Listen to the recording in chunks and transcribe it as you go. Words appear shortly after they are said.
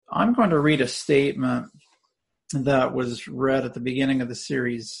I'm going to read a statement that was read at the beginning of the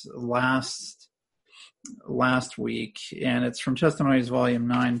series last week, and it's from Testimonies, Volume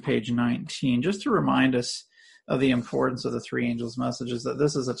 9, page 19, just to remind us of the importance of the three angels' messages, that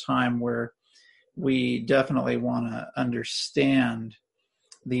this is a time where we definitely want to understand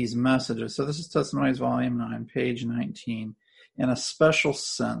these messages. So this is Testimonies, Volume 9, page 19. In a special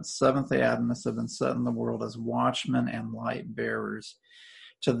sense, Seventh-day Adventists have been set in the world as watchmen and light bearers.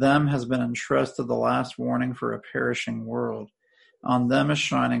 To them has been entrusted the last warning for a perishing world. On them is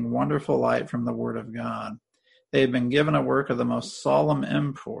shining wonderful light from the Word of God. They have been given a work of the most solemn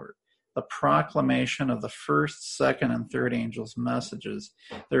import, the proclamation of the first, second, and third angels' messages.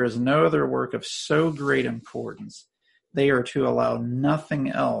 There is no other work of so great importance. They are to allow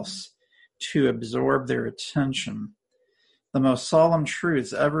nothing else to absorb their attention. The most solemn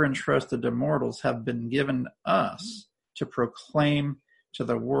truths ever entrusted to mortals have been given us to proclaim to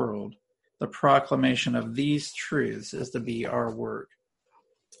the world. The proclamation of these truths is to be our work.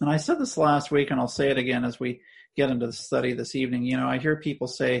 And I said this last week, and I'll say it again as we get into the study this evening. I hear people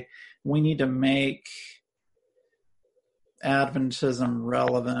say we need to make Adventism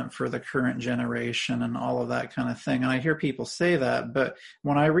relevant for the current generation and all of that kind of thing. And I hear people say that, but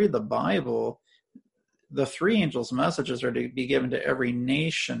when I read the Bible, the three angels' messages are to be given to every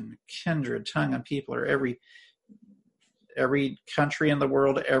nation, kindred, tongue, and people, or every country in the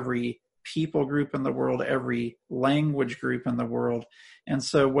world, every people group in the world, every language group in the world. And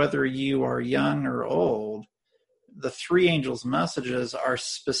so whether you are young or old, the three angels' messages are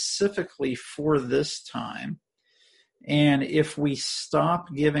specifically for this time. And if we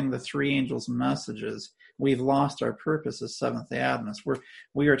stop giving the three angels' messages, we've lost our purpose as Seventh-day Adventists.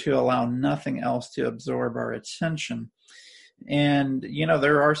 We are to allow nothing else to absorb our attention. And,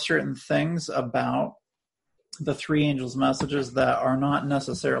 there are certain things about the three angels' messages that are not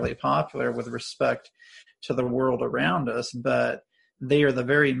necessarily popular with respect to the world around us, but they are the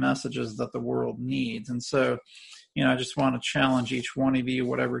very messages that the world needs. And so, I just want to challenge each one of you,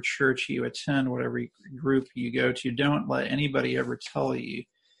 whatever church you attend, whatever group you go to, don't let anybody ever tell you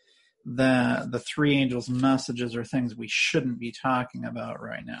that the three angels' messages are things we shouldn't be talking about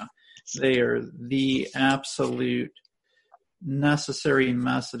right now. They are the absolute necessary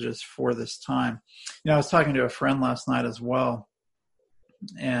messages for this time. I was talking to a friend last night as well,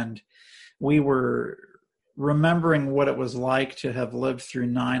 and we were remembering what it was like to have lived through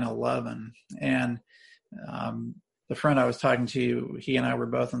 9/11. And the friend I was talking to, he and I were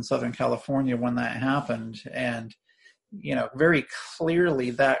both in Southern California when that happened. And, very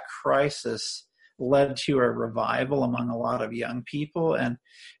clearly that crisis led to a revival among a lot of young people. And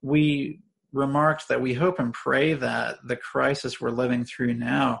we remarked that we hope and pray that the crisis we're living through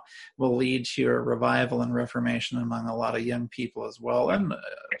now will lead to a revival and reformation among a lot of young people as well, and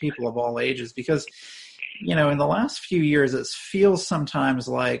people of all ages, because in the last few years, it feels sometimes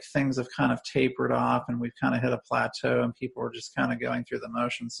like things have kind of tapered off and we've kind of hit a plateau and people are just kind of going through the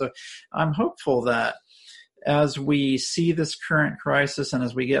motions. So I'm hopeful that as we see this current crisis and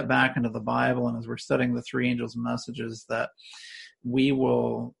as we get back into the Bible and as we're studying the three angels' messages, that we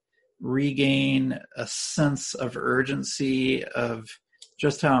will regain a sense of urgency of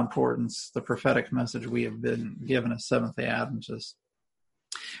just how important the prophetic message we have been given as Seventh-day Adventists.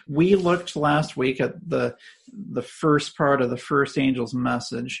 We looked last week at the first part of the first angel's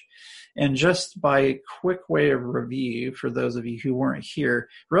message, and just by quick way of review for those of you who weren't here,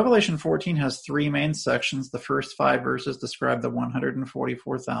 Revelation 14 has three main sections. The first 5 verses describe the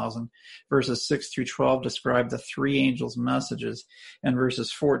 144,000. Verses 6 through 12 describe the three angels' messages, and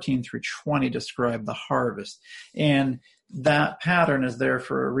verses 14 through 20 describe the harvest. And that pattern is there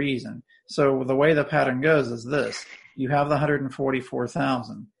for a reason. So the way the pattern goes is this. You have the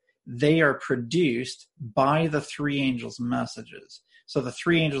 144,000. They are produced by the three angels' messages. So the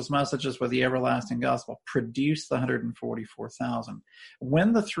three angels' messages with the everlasting gospel produce the 144,000.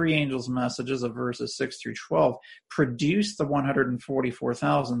 When the three angels' messages of verses 6 through 12 produce the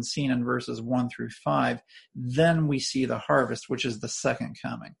 144,000 seen in verses 1 through 5, then we see the harvest, which is the second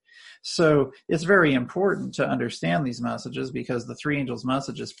coming. So it's very important to understand these messages because the three angels'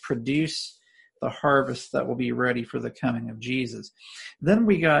 messages produce the harvest that will be ready for the coming of Jesus. Then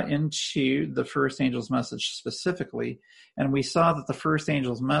we got into the first angel's message specifically, and we saw that the first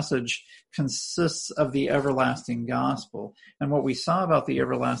angel's message consists of the everlasting gospel. And what we saw about the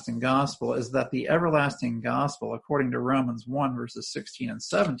everlasting gospel is that the everlasting gospel, according to Romans 1, verses 16 and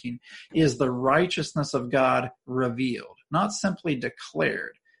 17, is the righteousness of God revealed, not simply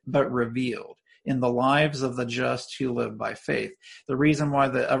declared, but revealed. in the lives of the just who live by faith. The reason why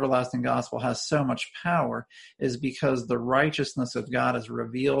the everlasting gospel has so much power is because the righteousness of God is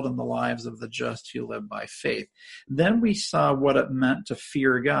revealed in the lives of the just who live by faith. Then we saw what it meant to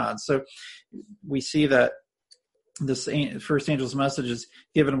fear God. So we see that this first angel's message is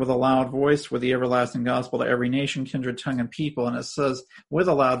given with a loud voice with the everlasting gospel to every nation, kindred, tongue, and people. And it says, with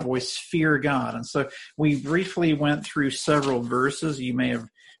a loud voice, fear God. And so we briefly went through several verses. You may have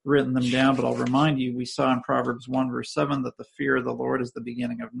written them down, but I'll remind you, we saw in Proverbs 1, verse 7, that the fear of the Lord is the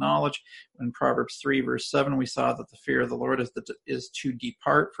beginning of knowledge. In Proverbs 3, verse 7, we saw that the fear of the Lord is to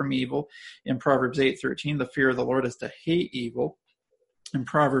depart from evil. In Proverbs 8:13, the fear of the Lord is to hate evil. In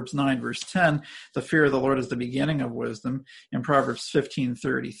Proverbs 9, verse 10, the fear of the Lord is the beginning of wisdom. In Proverbs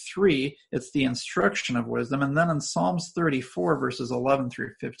 15:33, it's the instruction of wisdom. And then in Psalms 34, verses 11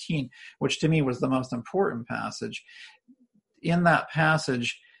 through 15, which to me was the most important passage, in that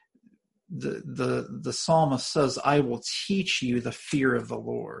passage, the psalmist says, I will teach you the fear of the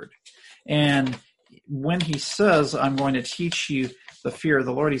Lord. And when he says, I'm going to teach you the fear of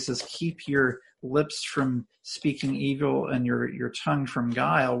the Lord, he says, keep your lips from speaking evil and your tongue from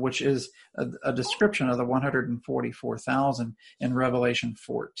guile, which is a description of the 144,000 in Revelation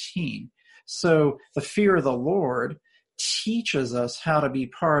 14. So the fear of the Lord teaches us how to be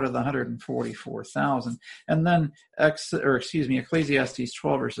part of the 144,000. And then, Ecclesiastes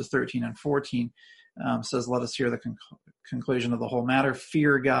 12, verses 13 and 14 says, let us hear the conclusion of the whole matter.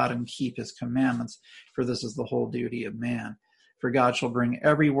 Fear God and keep his commandments, for this is the whole duty of man. For God shall bring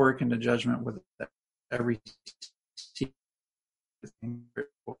every work into judgment with every thing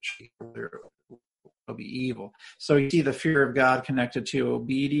will be evil. So you see the fear of God connected to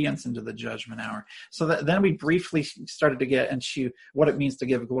obedience and to the judgment hour. So then we briefly started to get into what it means to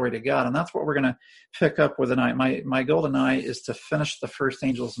give glory to God, and that's what we're going to pick up with tonight. My goal tonight is to finish the first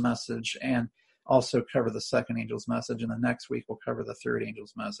angel's message and also cover the second angel's message, and the next week we'll cover the third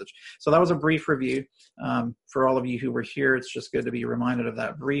angel's message. So that was a brief review. For all of you who were here, it's just good to be reminded of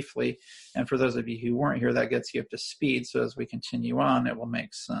that briefly. And for those of you who weren't here, that gets you up to speed. So as we continue on, it will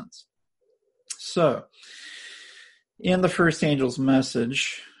make sense. So in the first angel's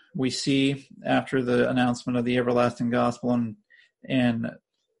message, we see after the announcement of the everlasting gospel and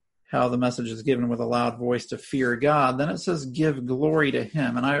how the message is given with a loud voice to fear God, then it says give glory to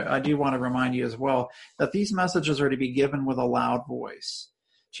him. And I do want to remind you as well that these messages are to be given with a loud voice.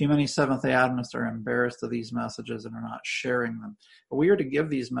 Too many Seventh-day Adventists are embarrassed of these messages and are not sharing them. But we are to give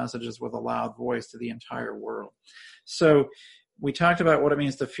these messages with a loud voice to the entire world. So we talked about what it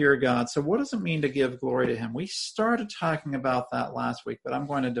means to fear God. So what does it mean to give glory to him? We started talking about that last week, but I'm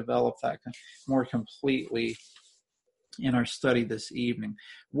going to develop that more completely in our study this evening.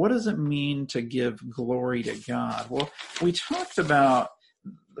 What does it mean to give glory to God? Well, we talked about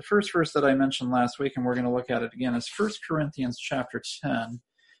the first verse that I mentioned last week, and we're going to look at it again, is 1 Corinthians chapter 10,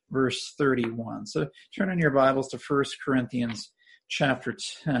 verse 31. So turn in your Bibles to 1 Corinthians chapter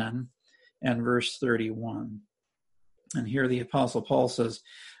 10 and verse 31. And here the Apostle Paul says,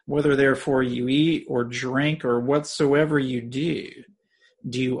 whether therefore you eat or drink or whatsoever you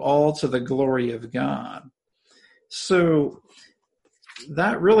do all to the glory of God. So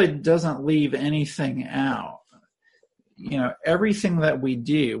that really doesn't leave anything out. You know, everything that we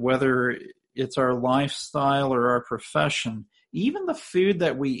do, whether it's our lifestyle or our profession, even the food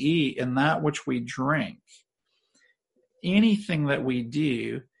that we eat and that which we drink, anything that we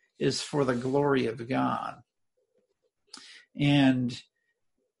do is for the glory of God. And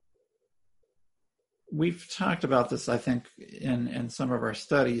we've talked about this, I think, in some of our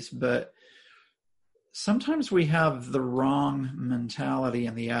studies, but sometimes we have the wrong mentality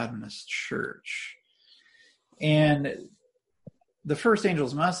in the Adventist church. And the first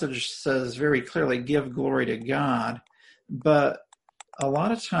angel's message says very clearly, give glory to God. But a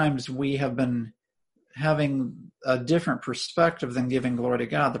lot of times we have been having a different perspective than giving glory to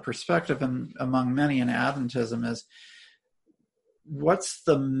God. The perspective among many in Adventism is, what's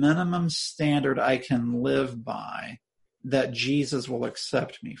the minimum standard I can live by that Jesus will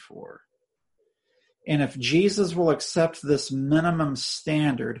accept me for? And if Jesus will accept this minimum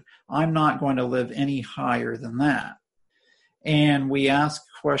standard, I'm not going to live any higher than that. And we ask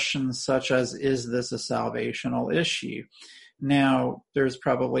questions such as, is this a salvational issue? Now, there's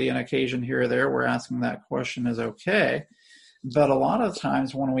probably an occasion here or there where asking that question is okay. But a lot of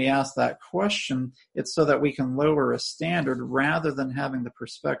times when we ask that question, it's so that we can lower a standard rather than having the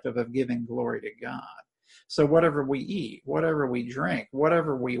perspective of giving glory to God. So whatever we eat, whatever we drink,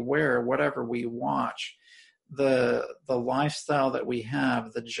 whatever we wear, whatever we watch, the lifestyle that we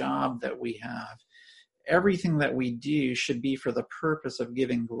have, the job that we have, everything that we do should be for the purpose of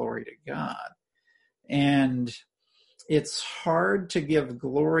giving glory to God. And it's hard to give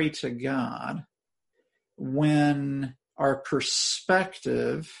glory to God when our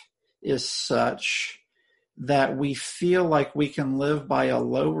perspective is such that we feel like we can live by a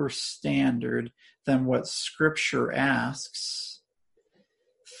lower standard than what Scripture asks,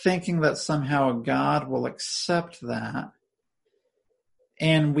 thinking that somehow God will accept that,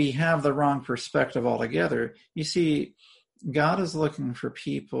 and we have the wrong perspective altogether. You see, God is looking for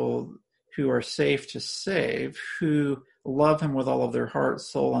people who are safe to save, who love him with all of their heart,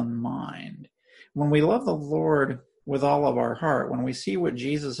 soul, and mind. When we love the Lord with all of our heart, when we see what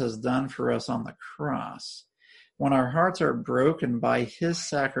Jesus has done for us on the cross, when our hearts are broken by his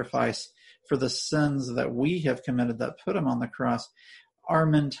sacrifice for the sins that we have committed that put him on the cross, our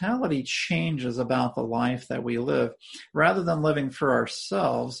mentality changes about the life that we live. Rather than living for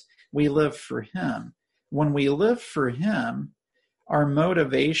ourselves, we live for him. When we live for him, our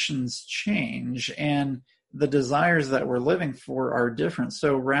motivations change and the desires that we're living for are different.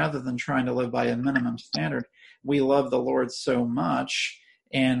 So rather than trying to live by a minimum standard, we love the Lord so much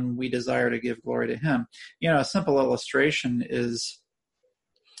and we desire to give glory to him. A simple illustration is,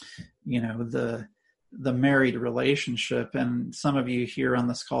 the married relationship. And some of you here on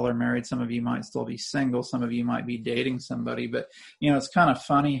this call are married. Some of you might still be single. Some of you might be dating somebody. But, it's kind of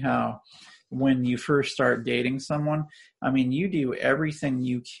funny how when you first start dating someone, you do everything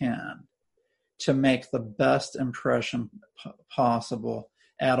you can to make the best impression possible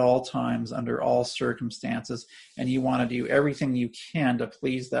at all times, under all circumstances, and you want to do everything you can to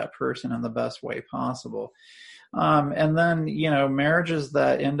please that person in the best way possible. And then, marriages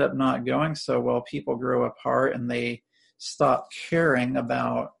that end up not going so well, people grow apart and they stop caring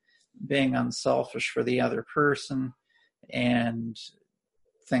about being unselfish for the other person, and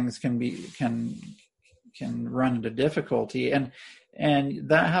things can run into difficulty. And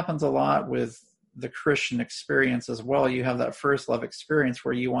that happens a lot with the Christian experience as well. You have that first love experience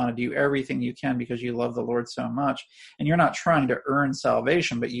where you want to do everything you can because you love the Lord so much, and you're not trying to earn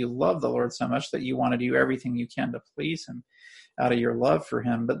salvation, but you love the Lord so much that you want to do everything you can to please him out of your love for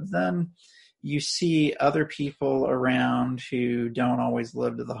him. But then you see other people around who don't always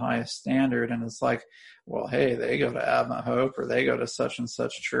live to the highest standard, and it's like, well, hey, they go to Advent Hope, or they go to such and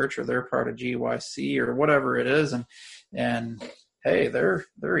such church, or they're part of GYC, or whatever it is, and hey, they're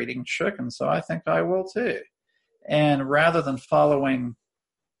eating chicken, so I think I will too. And rather than following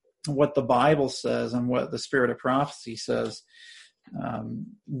what the Bible says and what the spirit of prophecy says,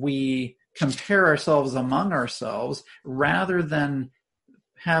 we compare ourselves among ourselves rather than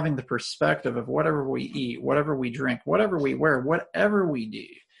having the perspective of whatever we eat, whatever we drink, whatever we wear, whatever we do,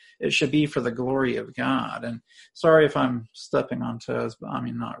 it should be for the glory of God. And sorry if I'm stepping on toes, but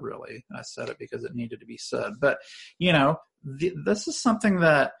not really. I said it because it needed to be said. But, this is something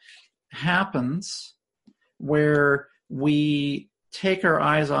that happens where we take our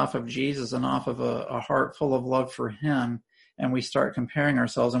eyes off of Jesus and off of a heart full of love for him, and we start comparing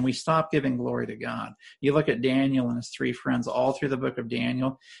ourselves, and we stop giving glory to God. You look at Daniel and his three friends all through the book of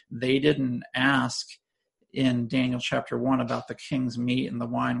Daniel. They didn't ask in Daniel chapter 1 about the king's meat and the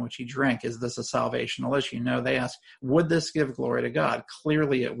wine which he drank. Is this a salvational issue? No, they asked, would this give glory to God?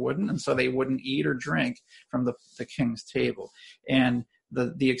 Clearly it wouldn't, and so they wouldn't eat or drink from the king's table. And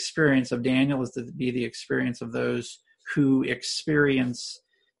the experience of Daniel is to be the experience of those who experience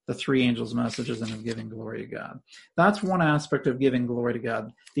the three angels' messages and of giving glory to God. That's one aspect of giving glory to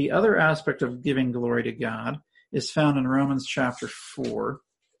God. The other aspect of giving glory to God is found in Romans chapter 4.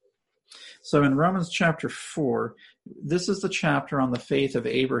 So in Romans chapter 4, this is the chapter on the faith of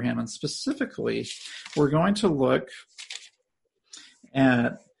Abraham, and specifically, we're going to look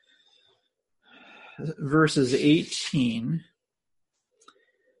at verses 18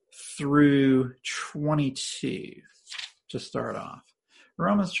 through 22 to start off.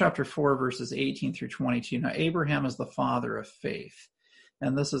 Romans chapter 4, verses 18 through 22. Now, Abraham is the father of faith,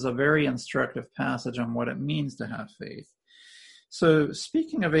 and this is a very instructive passage on what it means to have faith. So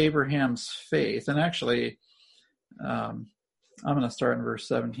speaking of Abraham's faith, and actually, I'm going to start in verse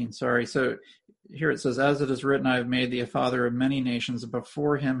 17, sorry. So here it says, as it is written, I have made thee a father of many nations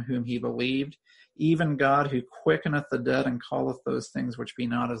before him whom he believed, even God who quickeneth the dead and calleth those things which be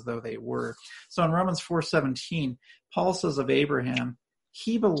not as though they were. So in Romans 4:17, Paul says of Abraham,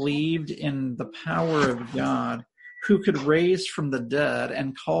 he believed in the power of God who could raise from the dead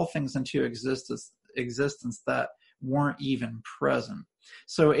and call things into existence that weren't even present.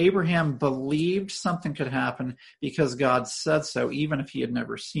 So Abraham believed something could happen because God said so, even if he had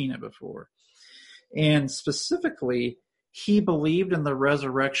never seen it before. And specifically, He believed in the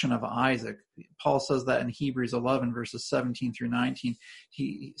resurrection of Isaac. Paul says that in Hebrews 11, verses 17 through 19.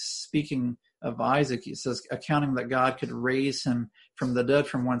 He, speaking of Isaac, he says, accounting that God could raise him from the dead,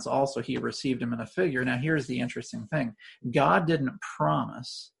 from whence also he received him in a figure. Now, here's the interesting thing. God didn't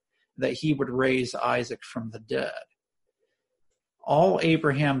promise that he would raise Isaac from the dead. All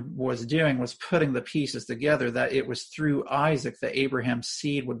Abraham was doing was putting the pieces together, that it was through Isaac that Abraham's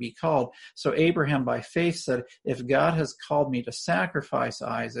seed would be called. So Abraham, by faith, said, if God has called me to sacrifice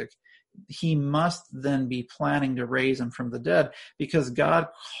Isaac, he must then be planning to raise him from the dead, because God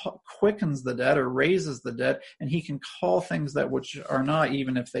quickens the dead or raises the dead, and he can call things that which are not,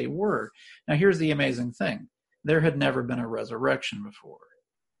 even if they were. Now, here's the amazing thing. There had never been a resurrection before.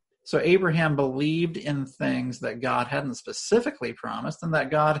 So Abraham believed in things that God hadn't specifically promised, and that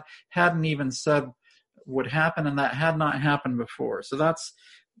God hadn't even said would happen, and that had not happened before. So that's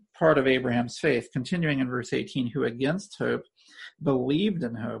part of Abraham's faith. Continuing in verse 18, who against hope believed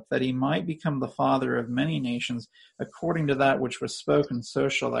in hope, that he might become the father of many nations, according to that which was spoken, so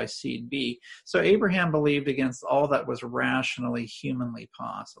shall thy seed be. So Abraham believed against all that was rationally, humanly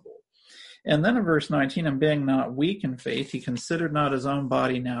possible. And then in verse 19, and being not weak in faith, he considered not his own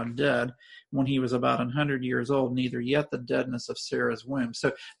body now dead, when he was about 100 years old, neither yet the deadness of Sarah's womb.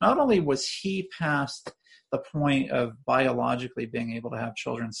 So not only was he past the point of biologically being able to have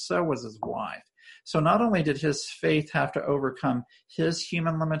children, so was his wife. So not only did his faith have to overcome his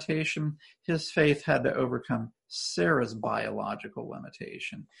human limitation, his faith had to overcome Sarah's biological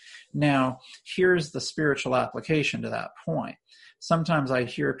limitation. Now, here's the spiritual application to that point. Sometimes I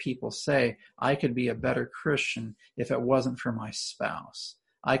hear people say, I could be a better Christian if it wasn't for my spouse.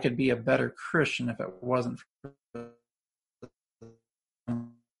 I could be a better Christian if it wasn't for the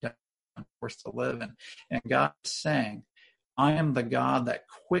force to live in. And God is saying, I am the God that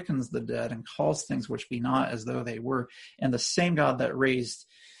quickens the dead and calls things which be not as though they were. And the same God that raised,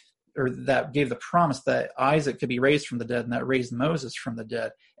 or that gave the promise that Isaac could be raised from the dead, and that raised Moses from the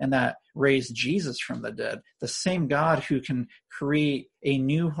dead, and that raised Jesus from the dead, the same God who can create a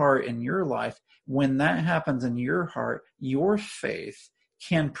new heart in your life, when that happens in your heart, your faith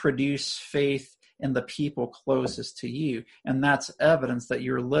can produce faith in the people closest to you. And that's evidence that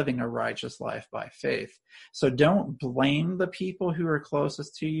you're living a righteous life by faith. So don't blame the people who are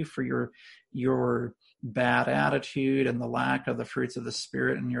closest to you for your bad attitude and the lack of the fruits of the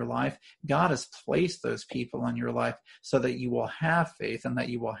Spirit in your life. God has placed those people in your life so that you will have faith and that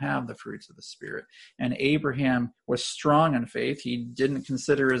you will have the fruits of the Spirit. And Abraham was strong in faith. He didn't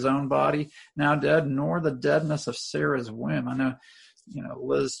consider his own body now dead, nor the deadness of Sarah's womb. I know,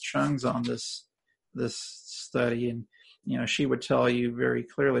 Liz Chung's on this study, and she would tell you very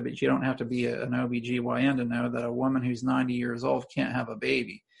clearly that you don't have to be an OBGYN to know that a woman who's 90 years old can't have a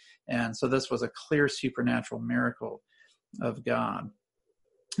baby. And so this was a clear supernatural miracle of God.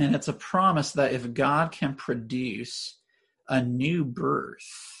 And it's a promise that if God can produce a new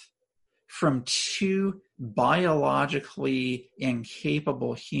birth from two biologically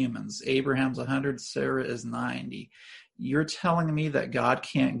incapable humans, Abraham's 100, Sarah is 90, you're telling me that God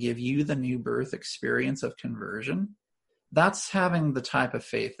can't give you the new birth experience of conversion? That's having the type of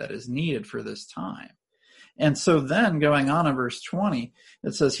faith that is needed for this time. And so then going on in verse 20,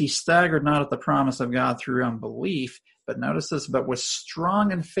 it says, he staggered not at the promise of God through unbelief, but notice this, but was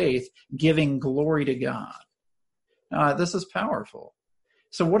strong in faith, giving glory to God. This is powerful.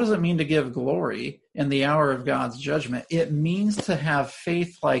 So what does it mean to give glory in the hour of God's judgment? It means to have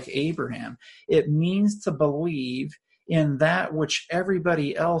faith like Abraham. It means to believe in that which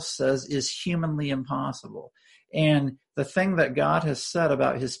everybody else says is humanly impossible. And the thing that God has said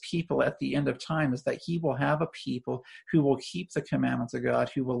about his people at the end of time is that he will have a people who will keep the commandments of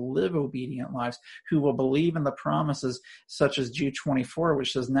God, who will live obedient lives, who will believe in the promises such as Jude 24,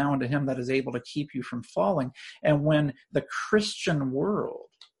 which says, now unto him that is able to keep you from falling. And when the Christian world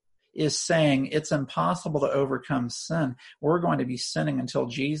is saying it's impossible to overcome sin, we're going to be sinning until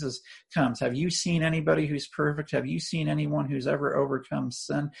Jesus comes. Have you seen anybody who's perfect? Have you seen anyone who's ever overcome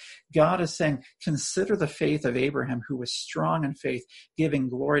sin? God is saying, consider the faith of Abraham, who was strong in faith, giving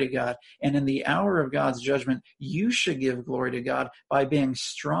glory to God. And in the hour of God's judgment, you should give glory to God by being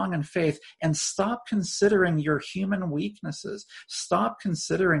strong in faith, and stop considering your human weaknesses. Stop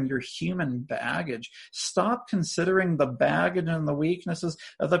considering your human baggage. Stop considering the baggage and the weaknesses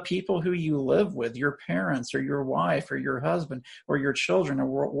of the people people who you live with, your parents or your wife or your husband or your children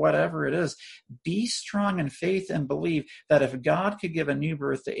or whatever it is. Be strong in faith and believe that if God could give a new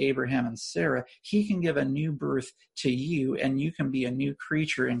birth to Abraham and Sarah, he can give a new birth to you, and you can be a new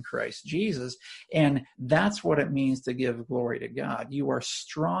creature in Christ Jesus. And that's what it means to give glory to God. You are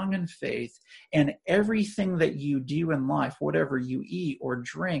strong in faith, and everything that you do in life, whatever you eat or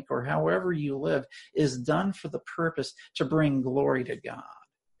drink or however you live, is done for the purpose to bring glory to God.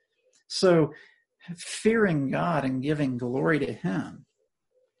 So fearing God and giving glory to him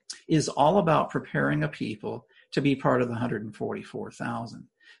is all about preparing a people to be part of the 144,000.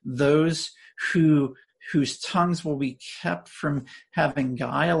 Those whose tongues will be kept from having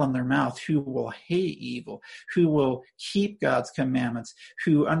guile in their mouth, who will hate evil, who will keep God's commandments,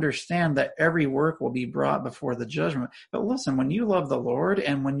 who understand that every work will be brought before the judgment. But listen, when you love the Lord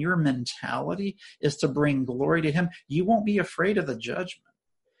and when your mentality is to bring glory to him, you won't be afraid of the judgment,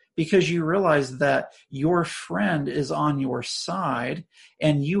 because you realize that your friend is on your side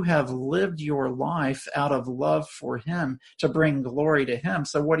and you have lived your life out of love for him to bring glory to him.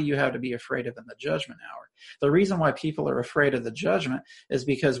 So what do you have to be afraid of in the judgment hour? The reason why people are afraid of the judgment is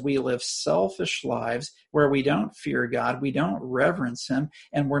because we live selfish lives where we don't fear God, we don't reverence him,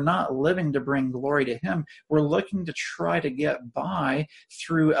 and we're not living to bring glory to him. We're looking to try to get by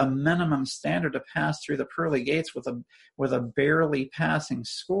through a minimum standard to pass through the pearly gates with a barely passing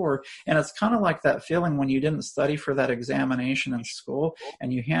score. And it's kind of like that feeling when you didn't study for that examination in school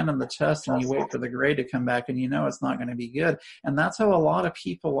and you hand in the test and you wait for the grade to come back and you know it's not going to be good. And that's how a lot of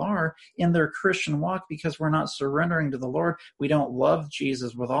people are in their Christian walk, because we're not surrendering to the Lord. We don't love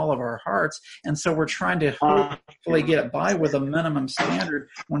Jesus with all of our hearts. And so we're trying to hopefully get by with a minimum standard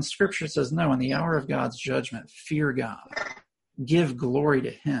when Scripture says, no, in the hour of God's judgment, fear God. Give glory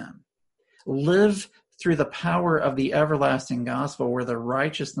to him. Live through the power of the everlasting gospel where the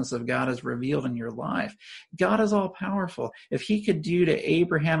righteousness of God is revealed in your life. God is all powerful. If he could do to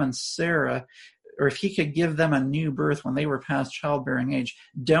Abraham and Sarah, or if he could give them a new birth when they were past childbearing age,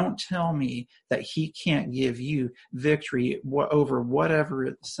 don't tell me that he can't give you victory over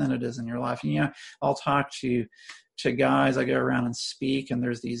whatever sin it is in your life. And, I'll talk to guys. I go around and speak, and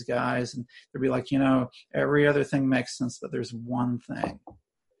there's these guys, and they'll be like, every other thing makes sense, but there's one thing.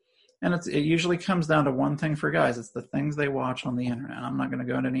 And it usually comes down to one thing for guys. It's the things they watch on the internet. I'm not going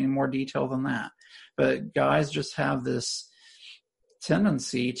to go into any more detail than that. But guys just have this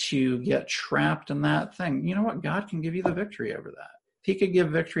tendency to get trapped in that thing. You know what? God can give you the victory over that. If he could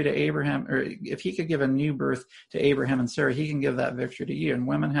give victory to Abraham, or if he could give a new birth to Abraham and Sarah, he can give that victory to you. And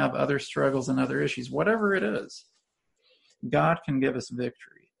women have other struggles and other issues. Whatever it is, God can give us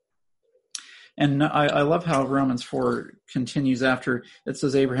victory. And I love how Romans 4 continues after it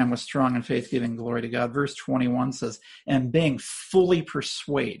says Abraham was strong in faith, giving glory to God. Verse 21 says, and being fully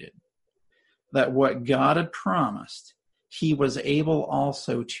persuaded that what God had promised, he was able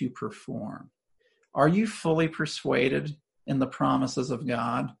also to perform. Are you fully persuaded in the promises of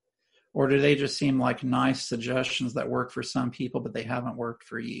God? Or do they just seem like nice suggestions that work for some people, but they haven't worked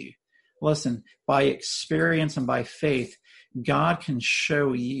for you? Listen, by experience and by faith, God can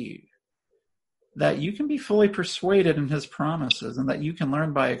show you that you can be fully persuaded in his promises, and that you can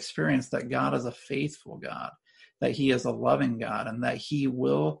learn by experience that God is a faithful God, that he is a loving God, and that he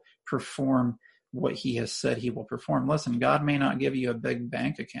will perform what he has said he will perform. Listen, God may not give you a big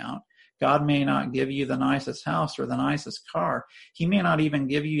bank account. God may not give you the nicest house or the nicest car. He may not even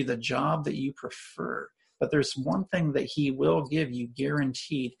give you the job that you prefer. But there's one thing that he will give you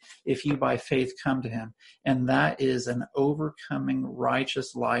guaranteed if you by faith come to him, and that is an overcoming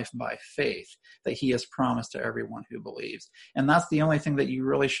righteous life by faith that he has promised to everyone who believes. And that's the only thing that you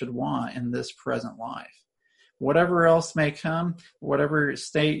really should want in this present life. Whatever else may come, whatever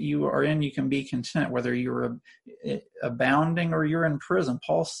state you are in, you can be content, whether you're abounding or you're in prison.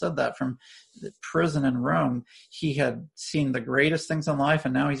 Paul said that from prison in Rome. He had seen the greatest things in life,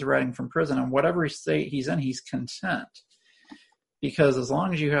 and now he's writing from prison. And whatever state he's in, he's content. Because as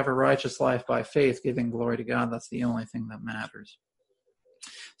long as you have a righteous life by faith, giving glory to God, that's the only thing that matters.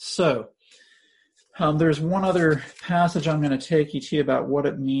 So, there's one other passage I'm going to take you to about what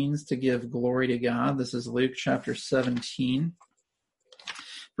it means to give glory to God. This is Luke chapter 17,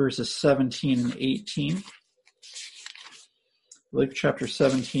 verses 17 and 18. Luke chapter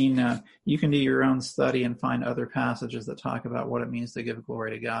 17, you can do your own study and find other passages that talk about what it means to give glory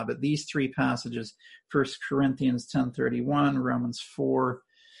to God. But these three passages, 1 Corinthians 10:31, Romans 4,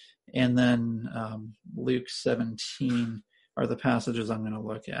 and then Luke 17, are the passages I'm going to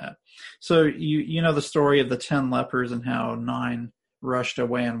look at. So you know the story of the 10 lepers and how 9 rushed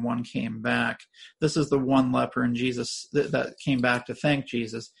away and one came back. This is the one leper in Jesus that came back to thank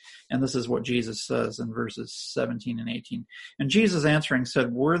Jesus. And this is what Jesus says in verses 17 and 18. And Jesus answering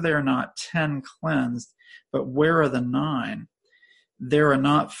said, were there not 10 cleansed, but where are the 9? There are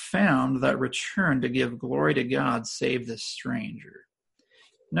not found that return to give glory to God save this stranger.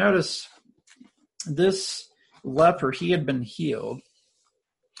 Notice this leper, he had been healed,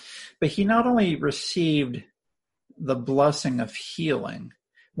 but he not only received the blessing of healing,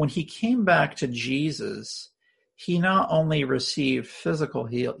 when he came back to Jesus, he not only received physical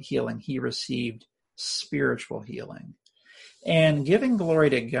healing, he received spiritual healing. And giving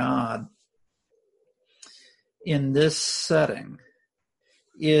glory to God in this setting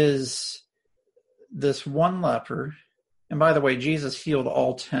is this one leper. And by the way, Jesus healed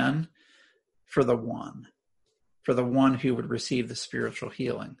all 10 for the one who would receive the spiritual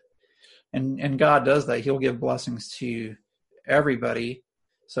healing. And God does that. He'll give blessings to everybody,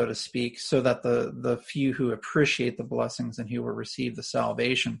 so to speak, so that the few who appreciate the blessings and who will receive the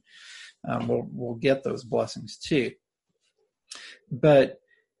salvation will get those blessings too. But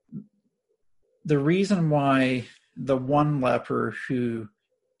the reason why the one leper who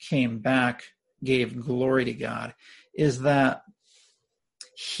came back gave glory to God is that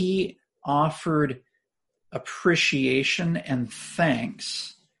he offered appreciation and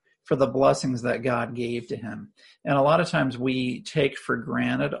thanks for the blessings that God gave to him. And a lot of times we take for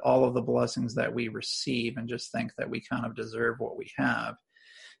granted all of the blessings that we receive and just think that we kind of deserve what we have.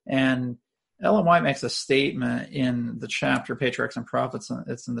 And Ellen White makes a statement in the chapter Patriarchs and Prophets.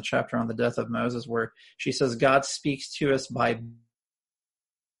 It's in the chapter on the death of Moses, where she says, God speaks to us by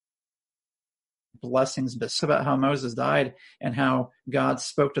blessings, but about how Moses died and how God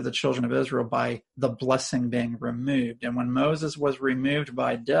spoke to the children of Israel by the blessing being removed. And when Moses was removed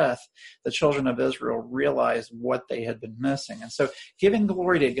by death, the children of Israel realized what they had been missing. And so giving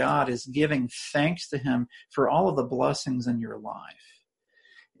glory to God is giving thanks to him for all of the blessings in your life.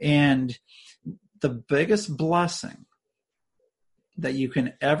 And the biggest blessing that you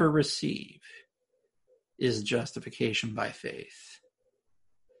can ever receive is justification by faith.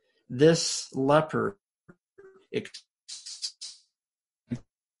 This leper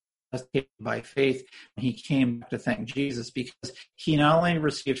by faith, he came back to thank Jesus, because he not only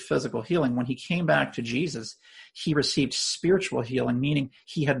received physical healing, when he came back to Jesus, he received spiritual healing, meaning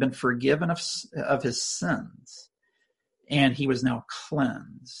he had been forgiven of his sins, and he was now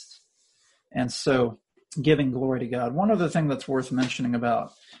cleansed. And so giving glory to God. One other thing that's worth mentioning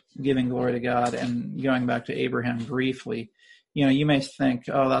about giving glory to God, and going back to Abraham briefly, you may think,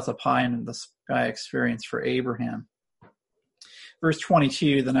 oh, that's a pie in the sky experience for Abraham. Verse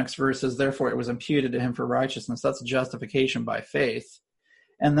 22, the next verse is, therefore it was imputed to him for righteousness. That's justification by faith.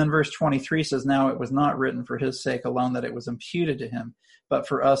 And then verse 23 says, now it was not written for his sake alone that it was imputed to him, but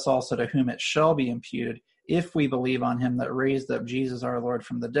for us also, to whom it shall be imputed, if we believe on him that raised up Jesus our Lord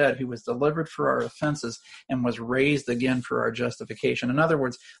from the dead, who was delivered for our offenses and was raised again for our justification. In other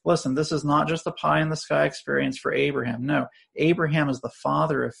words, listen, this is not just a pie in the sky experience for Abraham. No, Abraham is the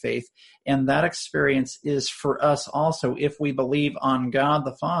father of faith, and that experience is for us also if we believe on God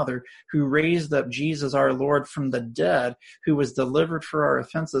the Father, who raised up Jesus our Lord from the dead, who was delivered for our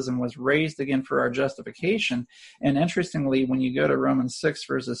offenses and was raised again for our justification. And interestingly, when you go to Romans 6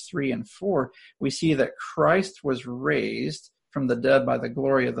 verses 3 and 4, we see that Christ was raised from the dead by the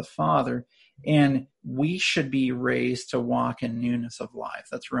glory of the Father, and we should be raised to walk in newness of life.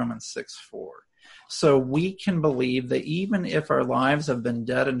 That's Romans 6:4. So we can believe that even if our lives have been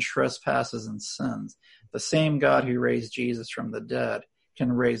dead in trespasses and sins, the same God who raised Jesus from the dead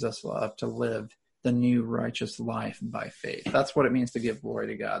can raise us up to live the new righteous life by faith. That's what it means to give glory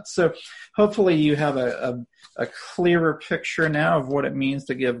to God. So hopefully you have a clearer picture now of what it means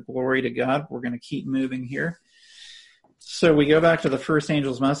to give glory to God. We're going to keep moving here. So we go back to the first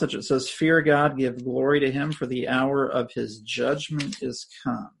angel's message. It says, fear God, give glory to him, for the hour of his judgment is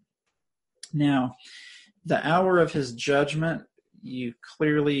come. Now, the hour of his judgment, you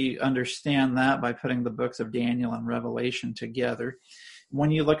clearly understand that by putting the books of Daniel and Revelation together.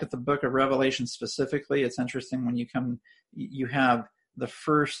 When you look at the book of Revelation specifically, it's interesting when you have the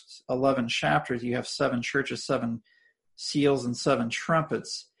first 11 chapters, you have 7 churches, 7 seals, and 7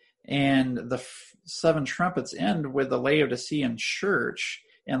 trumpets. And the 7 trumpets end with the Laodicean church,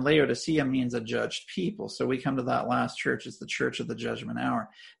 and Laodicea means a judged people. So we come to that last church. It's the church of the judgment hour.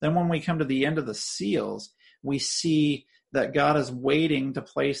 Then when we come to the end of the seals, we see that God is waiting to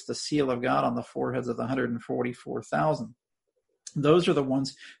place the seal of God on the foreheads of the 144,000. Those are the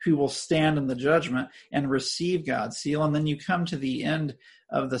ones who will stand in the judgment and receive God's seal. And then you come to the end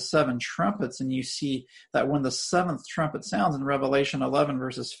of the 7 trumpets, and you see that when the 7th trumpet sounds in Revelation 11,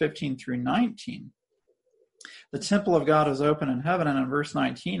 verses 15 through 19, the temple of God was open in heaven, and in verse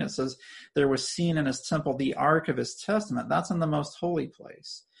 19 it says, there was seen in his temple the ark of his testament. That's in the most holy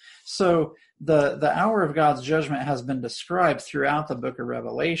place. So the hour of God's judgment has been described throughout the book of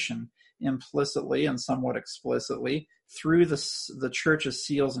Revelation, implicitly and somewhat explicitly, through the church's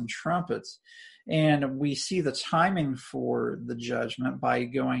seals and trumpets. And we see the timing for the judgment by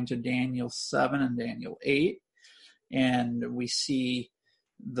going to Daniel 7 and Daniel 8. And we see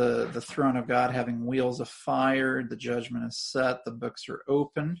the throne of God having wheels of fire. The judgment is set. The books are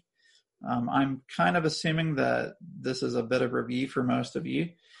opened. I'm kind of assuming that this is a bit of review for most of you.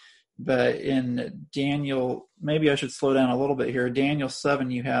 But in Daniel, maybe I should slow down a little bit here. Daniel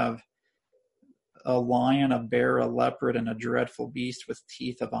 7, you have a lion, a bear, a leopard, and a dreadful beast with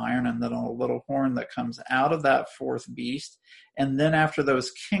teeth of iron, and then a little horn that comes out of that 4th beast. And then after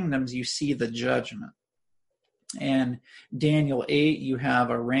those kingdoms, you see the judgment. And Daniel 8, you have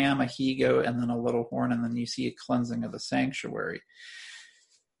a ram, a he-goat, and then a little horn, and then you see a cleansing of the sanctuary.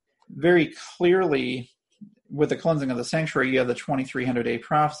 Very clearly, with the cleansing of the sanctuary, you have the 2300-day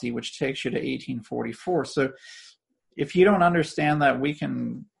prophecy, which takes you to 1844. So if you don't understand that,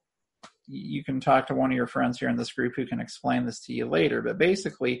 you can talk to one of your friends here in this group who can explain this to you later. But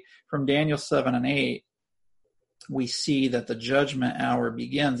basically, from Daniel 7 and 8, we see that the judgment hour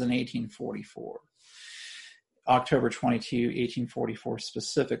begins in 1844. October 22, 1844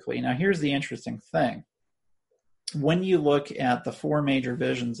 specifically. Now, here's the interesting thing. When you look at the 4 major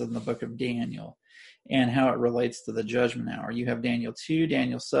visions in the book of Daniel and how it relates to the judgment hour, you have Daniel 2,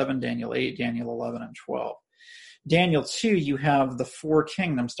 Daniel 7, Daniel 8, Daniel 11, and 12. Daniel 2, you have the 4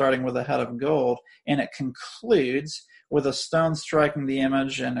 kingdoms starting with a head of gold, and it concludes with a stone striking the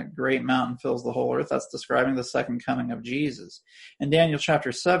image and a great mountain fills the whole earth. That's describing the second coming of Jesus. In Daniel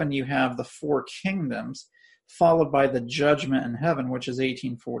chapter 7, you have the 4 kingdoms followed by the judgment in heaven, which is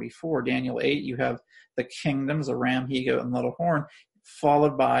 1844. Daniel 8, you have the kingdoms, a ram, he-goat, and little horn,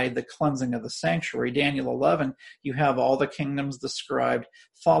 followed by the cleansing of the sanctuary. Daniel 11, you have all the kingdoms described,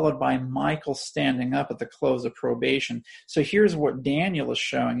 followed by Michael standing up at the close of probation. So here's what Daniel is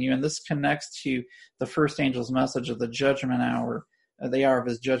showing you, and this connects to the first angel's message of the judgment hour. The hour of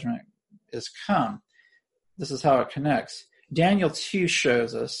his judgment is come. This is how it connects. Daniel 2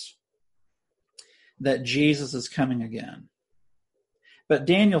 shows us that Jesus is coming again. But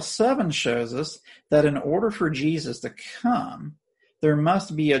Daniel 7 shows us that in order for Jesus to come, there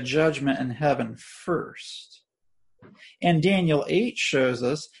must be a judgment in heaven first. And Daniel 8 shows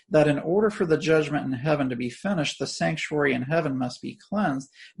us that in order for the judgment in heaven to be finished, the sanctuary in heaven must be cleansed.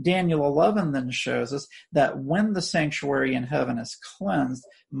 Daniel 11 then shows us that when the sanctuary in heaven is cleansed,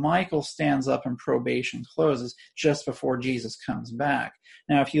 Michael stands up and probation closes just before Jesus comes back.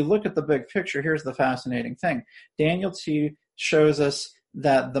 Now, if you look at the big picture, here's the fascinating thing. Daniel 2 shows us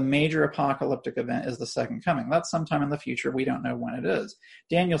that the major apocalyptic event is the second coming. That's sometime in the future. We don't know when it is.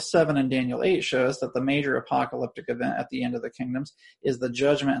 Daniel 7 and Daniel 8 show us that the major apocalyptic event at the end of the kingdoms is the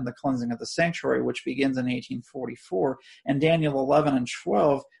judgment and the cleansing of the sanctuary, which begins in 1844. And Daniel 11 and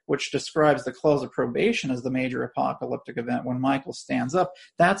 12, which describes the close of probation as the major apocalyptic event when Michael stands up,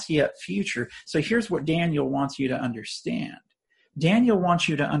 that's yet future. So here's what Daniel wants you to understand. Daniel wants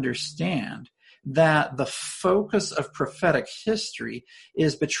you to understand that the focus of prophetic history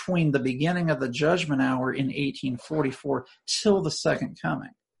is between the beginning of the judgment hour in 1844 till the second coming.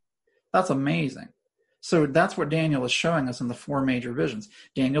 That's amazing. So that's what Daniel is showing us in the 4 major visions.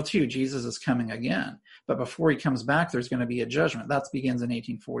 Daniel 2, Jesus is coming again. But before he comes back, there's going to be a judgment. That begins in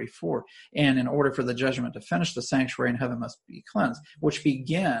 1844. And in order for the judgment to finish, the sanctuary in heaven must be cleansed, which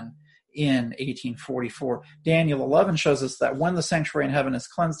began in 1844. Daniel 11 shows us that when the sanctuary in heaven is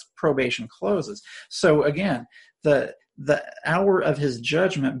cleansed, probation closes. So again, the hour of his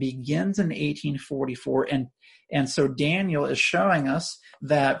judgment begins in 1844, and so Daniel is showing us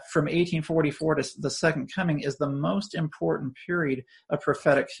that from 1844 to the second coming is the most important period of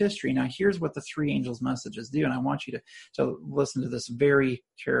prophetic history. Now, here's what the 3 angels' messages do, and I want you to listen to this very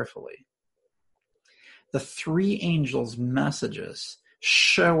carefully. The 3 angels' messages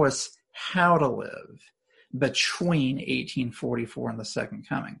show us how to live between 1844 and the second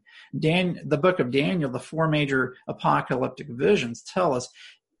coming. The book of Daniel, the 4 major apocalyptic visions tell us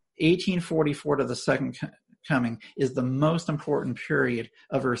 1844 to the second coming is the most important period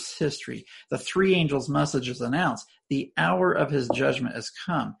of Earth's history. The three angels' messages announce the hour of his judgment has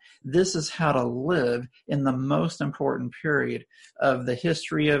come. This is how to live in the most important period of the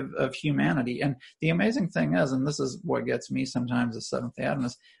history of humanity. And the amazing thing is, and this is what gets me sometimes as Seventh-day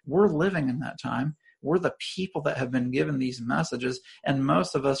Adventists, we're living in that time. We're the people that have been given these messages, and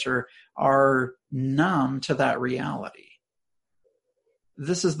most of us are numb to that reality.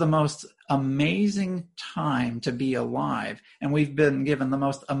 This is the most amazing time to be alive, and we've been given the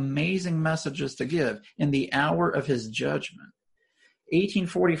most amazing messages to give in the hour of his judgment.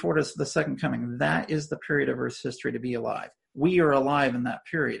 1844 to the second coming, that is the period of Earth's history to be alive. We are alive in that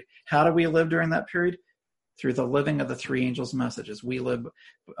period. How do we live during that period? Through the living of the three angels' messages. We live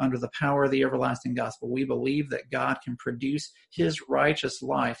under the power of the everlasting gospel. We believe that God can produce his righteous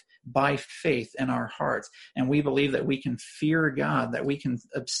life by faith in our hearts. And we believe that we can fear God, that we can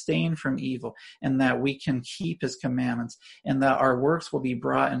abstain from evil, and that we can keep his commandments, and that our works will be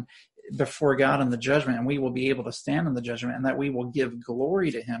brought in before God in the judgment, and we will be able to stand in the judgment, and that we will give glory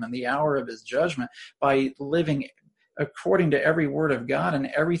to him in the hour of his judgment by living according to every word of God, and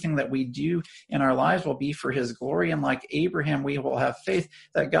everything that we do in our lives will be for his glory. And like Abraham, we will have faith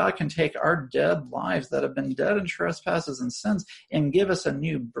that God can take our dead lives that have been dead in trespasses and sins and give us a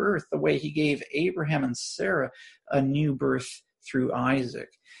new birth, the way he gave Abraham and Sarah a new birth through Isaac.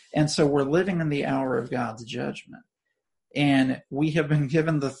 And so we're living in the hour of God's judgment. And we have been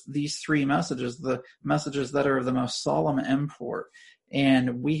given these three messages, the messages that are of the most solemn import.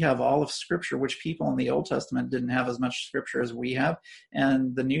 And we have all of Scripture, which people in the Old Testament didn't have as much Scripture as we have.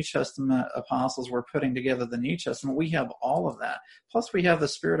 And the New Testament apostles were putting together the New Testament. We have all of that. Plus, we have the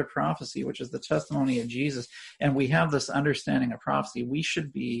spirit of prophecy, which is the testimony of Jesus. And we have this understanding of prophecy. We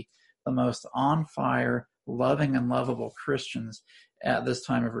should be the most on-fire, loving, and lovable Christians at this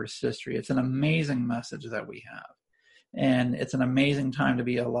time of Earth's history. It's an amazing message that we have. And it's an amazing time to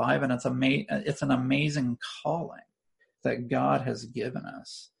be alive, and it's an amazing calling that God has given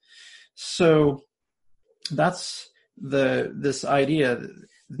us. So that's this idea,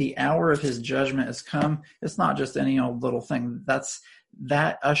 the hour of his judgment has come. It's not just any old little thing.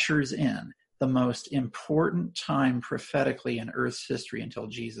 That ushers in the most important time prophetically in Earth's history until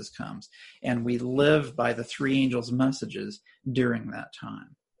Jesus comes. And we live by the three angels' messages during that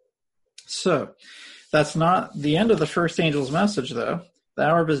time. So that's not the end of the first angel's message, though. The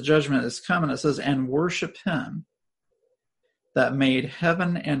hour of his judgment is coming. It says, and worship him that made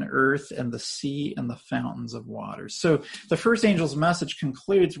heaven and earth and the sea and the fountains of waters. So the first angel's message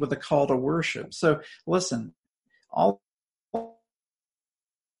concludes with a call to worship. So listen, all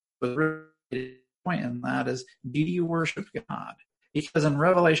the point in that is, do you worship God? Because in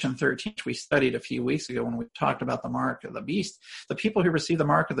Revelation 13, which we studied a few weeks ago when we talked about the mark of the beast, the people who receive the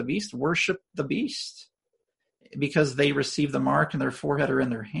mark of the beast worship the beast because they receive the mark in their forehead or in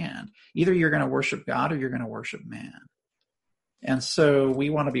their hand. Either you're going to worship God or you're going to worship man. And so we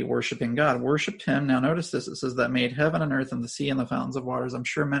want to be worshiping God. Worship him. Now notice this. It says that made heaven and earth and the sea and the fountains of waters. I'm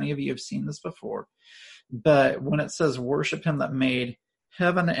sure many of you have seen this before. But when it says worship him that made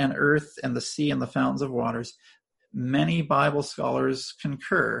heaven and earth and the sea and the fountains of waters, many Bible scholars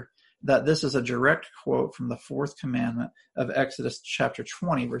concur that this is a direct quote from the fourth commandment of Exodus chapter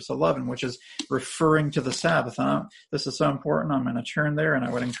 20, verse 11, which is referring to the Sabbath. This is so important. I'm going to turn there, and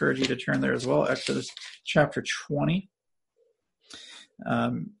I would encourage you to turn there as well. Exodus chapter 20.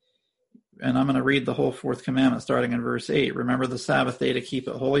 And I'm going to read the whole fourth commandment starting in verse 8. Remember the Sabbath day to keep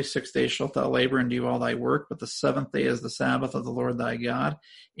it holy. 6 days shalt thou labor and do all thy work, but the seventh day is the Sabbath of the Lord thy God.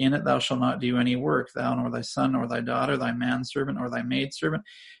 In it thou shalt not do any work, thou nor thy son nor thy daughter, thy manservant nor thy maidservant,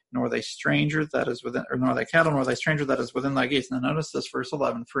 nor thy stranger that is within, or nor thy cattle nor thy stranger that is within thy gates. Now notice this, verse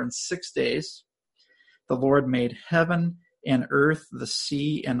 11. For in 6 days the Lord made heaven and earth, the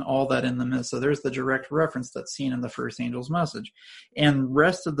sea, and all that in the midst. So there's the direct reference that's seen in the first angel's message. And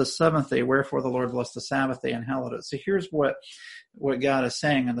rested the seventh day, wherefore the Lord blessed the Sabbath day and hallowed it. So here's what God is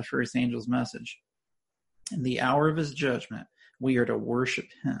saying in the first angel's message. In the hour of his judgment, we are to worship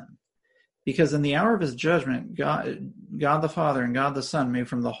him. Because in the hour of his judgment, God the Father and God the Son moved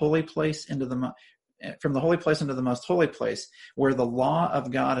from the holy place into the most holy place, where the law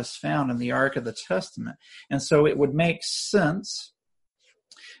of God is found in the Ark of the Testament. And so it would make sense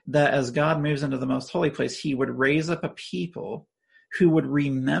that as God moves into the most holy place, he would raise up a people who would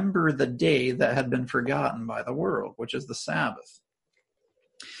remember the day that had been forgotten by the world, which is the Sabbath.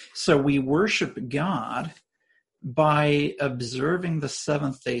 So we worship God by observing the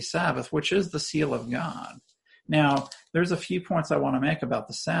seventh-day Sabbath, which is the seal of God. Now, there's a few points I want to make about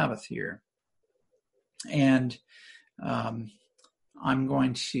the Sabbath here. And I'm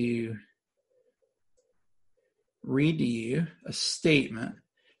going to read to you a statement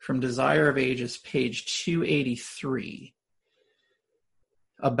from Desire of Ages, page 283,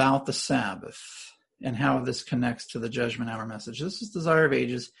 about the Sabbath and how this connects to the Judgment Hour message. This is Desire of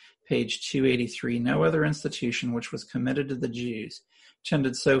Ages, page 283. No other institution which was committed to the Jews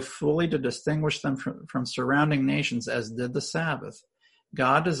tended so fully to distinguish them from surrounding nations as did the Sabbath.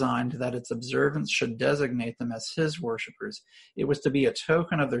 God designed that its observance should designate them as his worshipers. It was to be a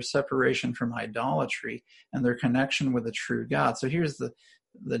token of their separation from idolatry and their connection with the true God. So here's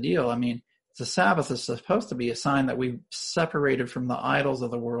the deal. I mean, the Sabbath is supposed to be a sign that we've separated from the idols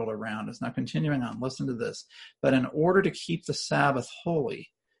of the world around us. Now, continuing on, listen to this. But in order to keep the Sabbath holy,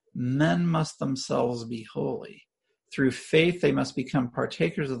 men must themselves be holy. Through faith, they must become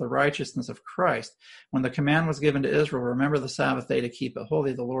partakers of the righteousness of Christ. When the command was given to Israel, remember the Sabbath day to keep it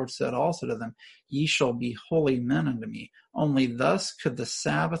holy, the Lord said also to them, ye shall be holy men unto me. Only thus could the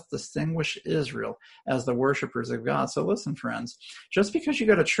Sabbath distinguish Israel as the worshipers of God. So listen, friends, just because you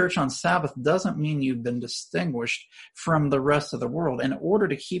go to church on Sabbath doesn't mean you've been distinguished from the rest of the world. In order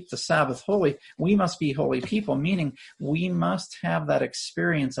to keep the Sabbath holy, we must be holy people, meaning we must have that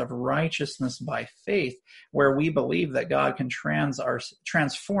experience of righteousness by faith, where we believe that God can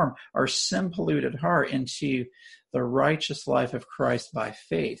transform our sin-polluted heart into the righteous life of Christ by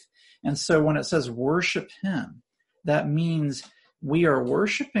faith. And so when it says worship him, that means we are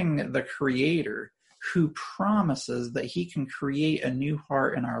worshiping the Creator who promises that he can create a new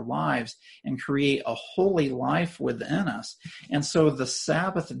heart in our lives and create a holy life within us. And so the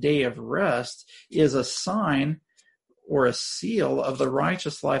Sabbath day of rest is a sign or a seal of the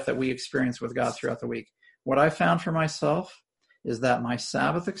righteous life that we experience with God throughout the week. What I found for myself is that my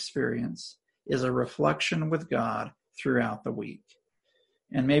Sabbath experience is a reflection with God throughout the week.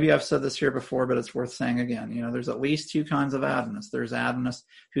 And maybe I've said this here before, but it's worth saying again. You know, there's at least two kinds of Adventists. There's Adventists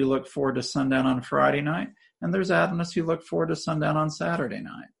who look forward to sundown on Friday night, and there's Adventists who look forward to sundown on Saturday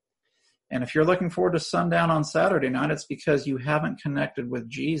night. And if you're looking forward to sundown on Saturday night, it's because you haven't connected with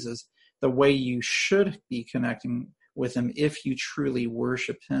Jesus the way you should be connecting with him if you truly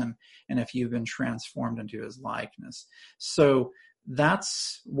worship him and if you've been transformed into his likeness. So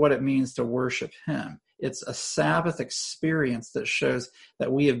that's what it means to worship him. It's a Sabbath experience that shows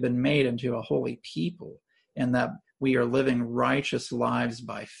that we have been made into a holy people and that we are living righteous lives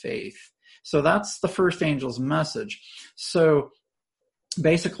by faith. So that's the first angel's message. So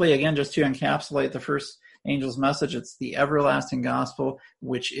basically, again, just to encapsulate the first angel's message, it's the everlasting gospel,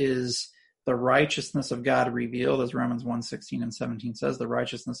 which is the righteousness of God revealed, as Romans 1:16 and 17 says. The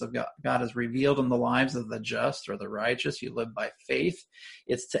righteousness of God is revealed in the lives of the just or the righteous. You live by faith.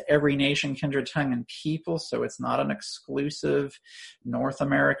 It's to every nation, kindred, tongue, and people. So it's not an exclusive North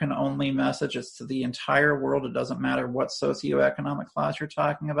American only message. It's to the entire world. It doesn't matter what socioeconomic class you're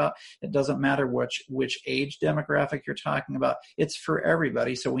talking about. It doesn't matter which age demographic you're talking about. It's for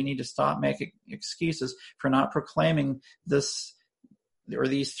everybody. So we need to stop making excuses for not proclaiming this or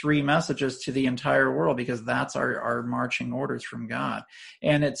these three messages to the entire world, because that's our marching orders from God.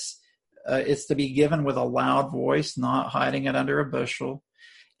 And it's to be given with a loud voice, not hiding it under a bushel.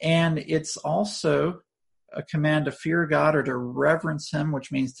 And it's also a command to fear God or to reverence him,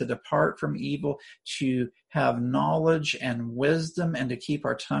 which means to depart from evil, to have knowledge and wisdom, and to keep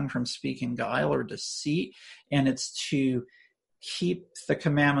our tongue from speaking guile or deceit. And it's to keep the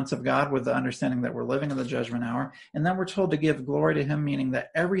commandments of God with the understanding that we're living in the judgment hour. And then we're told to give glory to him, meaning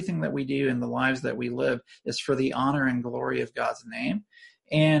that everything that we do in the lives that we live is for the honor and glory of God's name.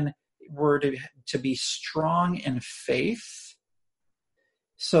 And we're to be strong in faith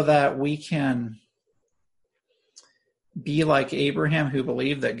so that we can be like Abraham, who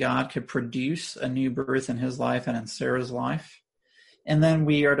believed that God could produce a new birth in his life and in Sarah's life. And then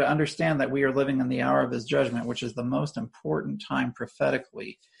we are to understand that we are living in the hour of his judgment, which is the most important time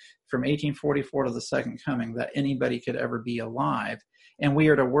prophetically from 1844 to the second coming that anybody could ever be alive. And we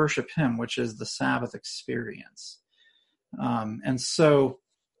are to worship him, which is the Sabbath experience. And so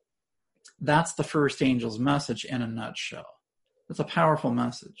that's the first angel's message in a nutshell. It's a powerful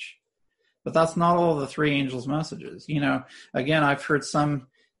message. But that's not all of the three angels' messages. You know, again, I've heard some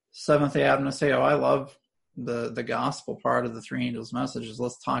Seventh-day Adventists say, oh, I love the gospel part of the three angels' messages.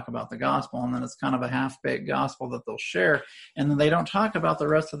 Let's talk about the gospel. And then it's kind of a half-baked gospel that they'll share. And then they don't talk about the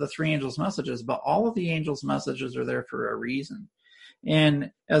rest of the three angels' messages. But all of the angels' messages are there for a reason.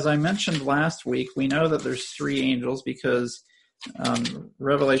 And as I mentioned last week, we know that there's three angels because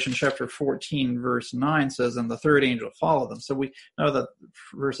Revelation chapter 14 verse 9 says, and the third angel followed them. So we know that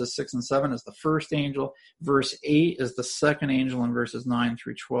verses 6 and 7 is the first angel, verse 8 is the second angel, and verses 9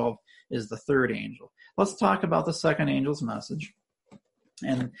 through 12 is the third angel. Let's talk about the second angel's message.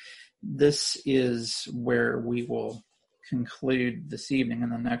 And this is where we will conclude this evening,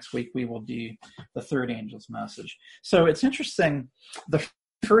 and the next week we will do the third angel's message. So it's interesting. The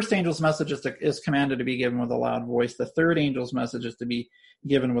first angel's message is commanded to be given with a loud voice. The third angel's message is to be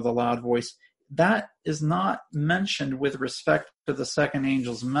given with a loud voice. That is not mentioned with respect to the second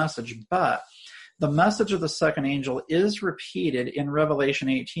angel's message, but the message of the second angel is repeated in Revelation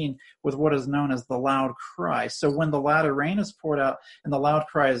 18 with what is known as the loud cry. So when the latter rain is poured out and the loud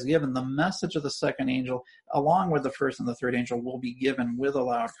cry is given, the message of the second angel, along with the first and the third angel, will be given with a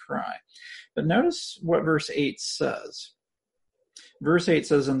loud cry. But notice what verse 8 says. Verse 8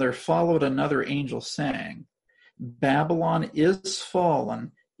 says, "And there followed another angel saying, Babylon is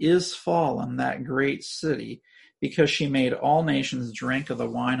fallen, that great city, because she made all nations drink of the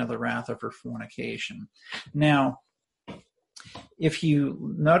wine of the wrath of her fornication." Now, if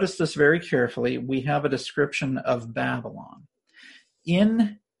you notice this very carefully, we have a description of Babylon.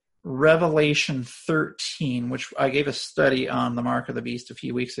 In Revelation 13, which I gave a study on the mark of the beast a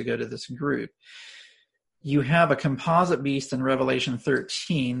few weeks ago to this group, you have a composite beast in Revelation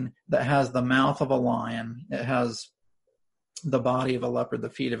 13 that has the mouth of a lion. It has the body of a leopard, the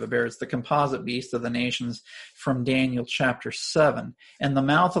feet of a bear. It's the composite beast of the nations from Daniel chapter 7. And the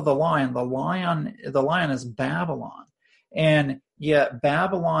mouth of the lion is Babylon. And yet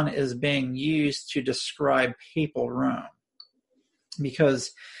Babylon is being used to describe papal Rome,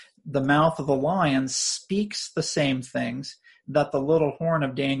 because the mouth of the lion speaks the same things that the little horn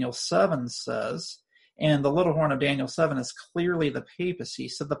of Daniel 7 says. And the little horn of Daniel 7 is clearly the papacy.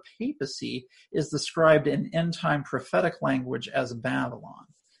 So the papacy is described in end-time prophetic language as Babylon.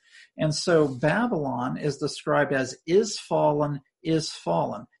 And so Babylon is described as is fallen.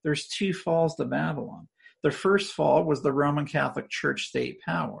 There's two falls to Babylon. The first fall was the Roman Catholic Church state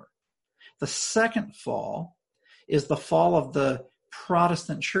power. The second fall is the fall of the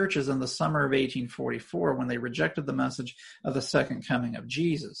Protestant churches in the summer of 1844, when they rejected the message of the second coming of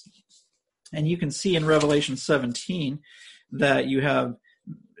Jesus. And you can see in Revelation 17 that you have,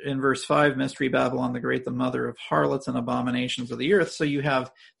 in verse 5, Mystery Babylon the Great, the mother of harlots and abominations of the earth. So you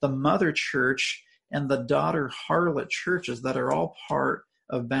have the mother church and the daughter harlot churches that are all part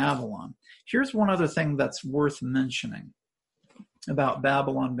of Babylon. Here's one other thing that's worth mentioning about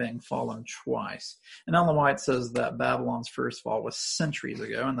Babylon being fallen twice. And Ellen White says that Babylon's first fall was centuries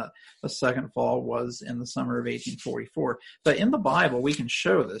ago, and that the second fall was in the summer of 1844. But in the Bible, we can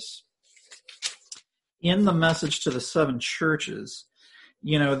show this. In the message to the seven churches,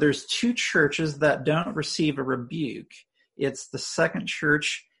 there's two churches that don't receive a rebuke. It's the second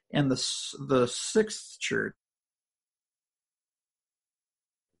church and the sixth church.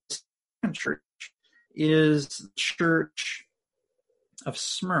 The second church is the church of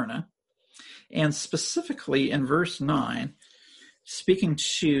Smyrna. And specifically in verse 9, speaking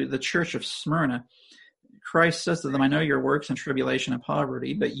to the church of Smyrna, Christ says to them, "I know your works and tribulation and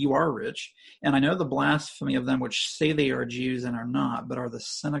poverty, but you are rich. And I know the blasphemy of them which say they are Jews and are not, but are the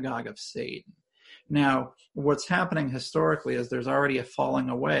synagogue of Satan." Now, what's happening historically is there's already a falling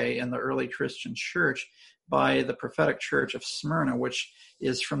away in the early Christian church by the prophetic church of Smyrna, which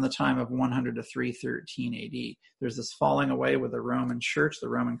is from the time of 100 to 313 AD. There's this falling away with the Roman church, the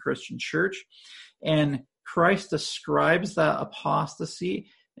Roman Christian church. And Christ describes that apostasy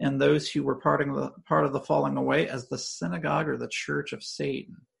and those who were part of the falling away as the synagogue or the church of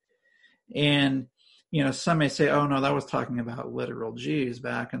Satan. And, some may say, oh, no, that was talking about literal Jews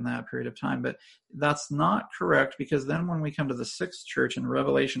back in that period of time. But that's not correct, because then when we come to the sixth church in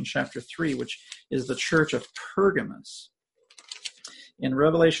Revelation chapter 3, which is the church of Pergamos, in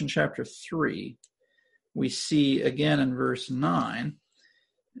Revelation chapter 3, we see again in verse 9,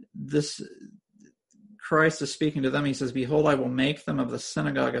 this Christ is speaking to them. He says, "Behold, I will make them of the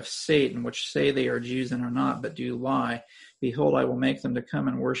synagogue of Satan, which say they are Jews and are not, but do lie. Behold, I will make them to come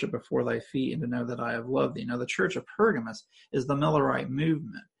and worship before thy feet, and to know that I have loved thee." Now, the church of Pergamos is the Millerite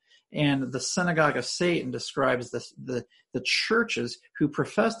movement. And the synagogue of Satan describes the churches who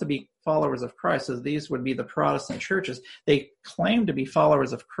profess to be followers of Christ, as these would be the Protestant churches. They claim to be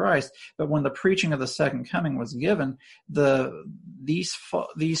followers of Christ, but when the preaching of the second coming was given, these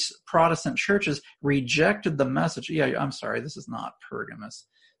Protestant churches rejected the message. Yeah, I'm sorry, this is not Pergamos.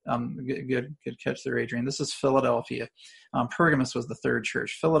 Good catch there, Adrian. This is Philadelphia. Pergamos was the third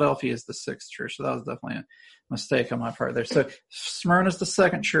church. Philadelphia is the sixth church. So that was definitely a mistake on my part there. So Smyrna is the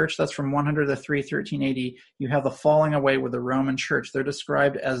second church. That's from 100 to 313 AD. You have the falling away with the Roman church. They're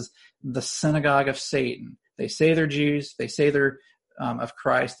described as the synagogue of Satan. They say they're Jews. They say they're of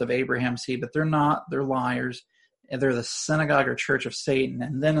Christ, of Abraham's seed, but they're not. They're liars. they're the synagogue or church of Satan.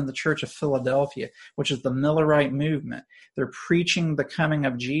 And then in the church of Philadelphia, which is the Millerite movement, they're preaching the coming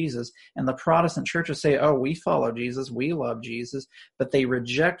of Jesus. And the Protestant churches say, oh, we follow Jesus, we love Jesus. But they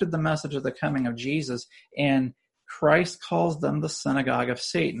rejected the message of the coming of Jesus, and Christ calls them the synagogue of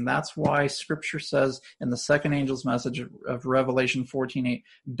Satan. That's why Scripture says in the second angel's message of Revelation 14:8,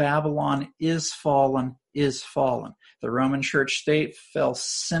 Babylon is fallen, is fallen. The Roman church state fell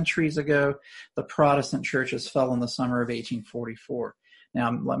centuries ago. The Protestant churches fell in the summer of 1844.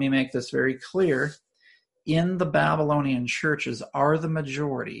 Now, let me make this very clear. In the Babylonian churches are the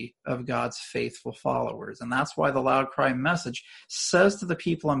majority of God's faithful followers. And that's why the loud cry message says to the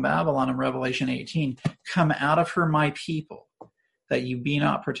people in Babylon in Revelation 18, come out of her, my people, that you be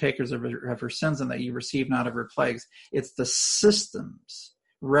not partakers of her sins and that you receive not of her plagues. It's the systems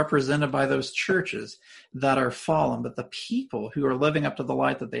represented by those churches that are fallen, but the people who are living up to the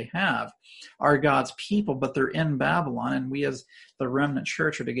light that they have are God's people, but they're in Babylon, and we as the remnant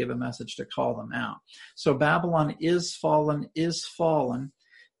church are to give a message to call them out. So Babylon is fallen, is fallen.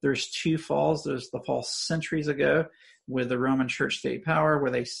 There's two falls. There's the fall centuries ago with the Roman church state power,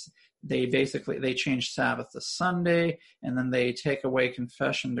 where they changed Sabbath to Sunday, and then they take away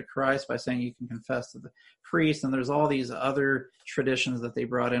confession to Christ by saying you can confess to the priest. And there's all these other traditions that they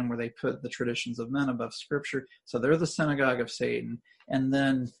brought in where they put the traditions of men above Scripture. So they're the synagogue of Satan. And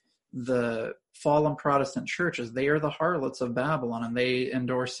then the fallen Protestant churches, they are the harlots of Babylon, and they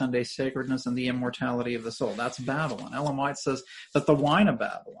endorse Sunday sacredness and the immortality of the soul. That's Babylon. Ellen White says that the wine of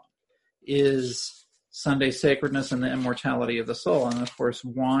Babylon is Sunday sacredness and the immortality of the soul. And of course,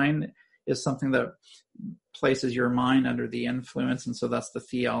 wine is something that places your mind under the influence. And so that's the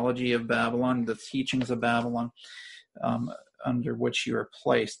theology of Babylon, the teachings of Babylon, under which you are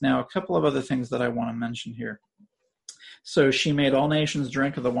placed. Now, a couple of other things that I want to mention here. So she made all nations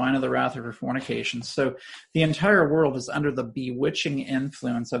drink of the wine of the wrath of her fornication. So the entire world is under the bewitching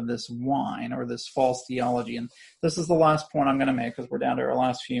influence of this wine or this false theology. And this is the last point I'm going to make because we're down to our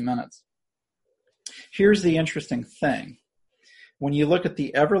last few minutes. Here's the interesting thing. When you look at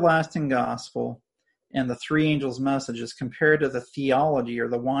the everlasting gospel and the three angels' messages compared to the theology or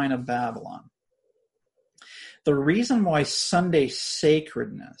the wine of Babylon, the reason why Sunday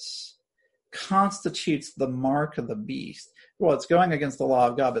sacredness constitutes the mark of the beast, well, it's going against the law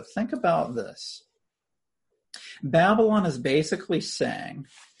of God, but think about this. Babylon is basically saying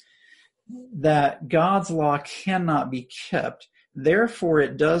that God's law cannot be kept. Therefore,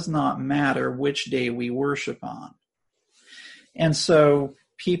 it does not matter which day we worship on. And so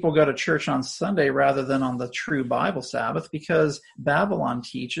people go to church on Sunday rather than on the true Bible Sabbath because Babylon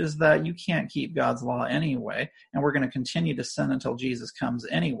teaches that you can't keep God's law anyway, and we're going to continue to sin until Jesus comes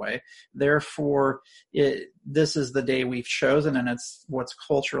anyway. Therefore, this is the day we've chosen, and it's what's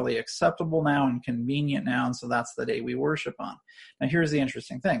culturally acceptable now and convenient now, and so that's the day we worship on. Now, here's the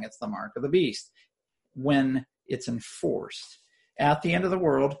interesting thing. It's the mark of the beast when it's enforced. At the end of the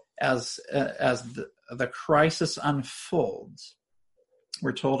world, as the crisis unfolds,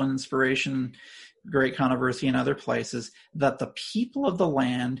 we're told in Inspiration, Great Controversy, and other places, that the people of the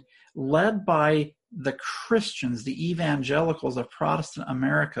land, led by the Christians, the evangelicals of Protestant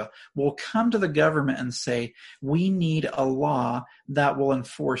America, will come to the government and say, we need a law that will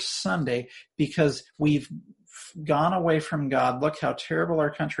enforce Sunday because we've gone away from God. Look how terrible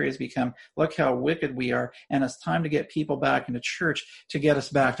our country has become. Look how wicked we are. And it's time to get people back into church to get us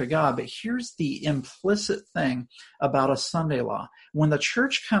back to God. But here's the implicit thing about a Sunday law. When the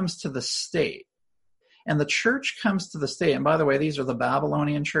church comes to the state, and the church comes to the state, and by the way, these are the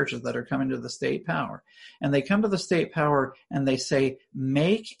Babylonian churches that are coming to the state power. And they come to the state power and they say,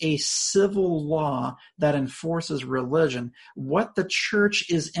 make a civil law that enforces religion. What the church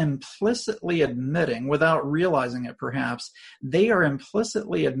is implicitly admitting, without realizing it perhaps, they are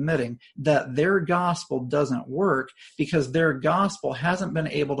implicitly admitting that their gospel doesn't work because their gospel hasn't been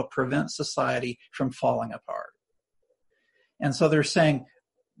able to prevent society from falling apart. And so they're saying,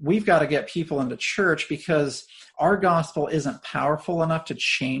 we've got to get people into church because our gospel isn't powerful enough to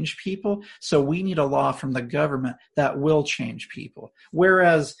change people, so we need a law from the government that will change people.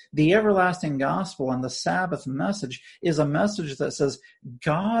 Whereas the everlasting gospel and the Sabbath message is a message that says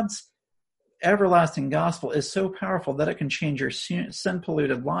God's everlasting gospel is so powerful that it can change your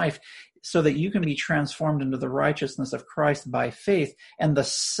sin-polluted life so that you can be transformed into the righteousness of Christ by faith. And the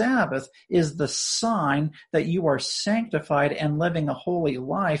Sabbath is the sign that you are sanctified and living a holy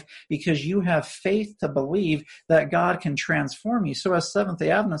life because you have faith to believe that God can transform you. So as Seventh-day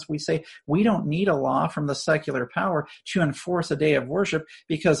Adventists, we say we don't need a law from the secular power to enforce a day of worship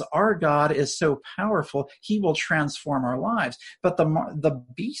because our God is so powerful, he will transform our lives. But the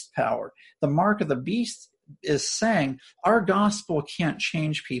beast power, the mark of the beast, is saying our gospel can't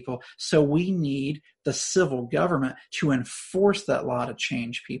change people, so we need the civil government to enforce that law to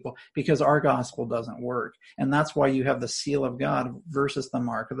change people, because our gospel doesn't work. And that's why you have the seal of God versus the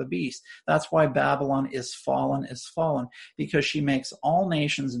mark of the beast. That's why Babylon is fallen, because she makes all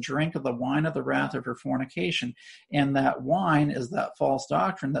nations drink of the wine of the wrath of her fornication. And that wine is that false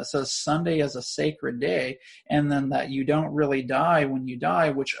doctrine that says Sunday is a sacred day, and then that you don't really die when you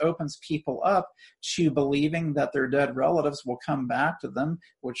die, which opens people up to believing that their dead relatives will come back to them,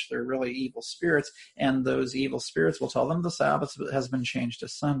 which they're really evil spirits, and those evil spirits will tell them the Sabbath has been changed to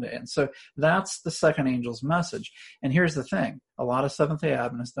Sunday. And so that's the second angel's message. And here's the thing. A lot of Seventh-day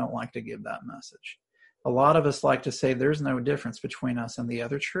Adventists don't like to give that message. A lot of us like to say there's no difference between us and the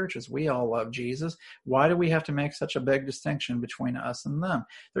other churches. We all love Jesus. Why do we have to make such a big distinction between us and them?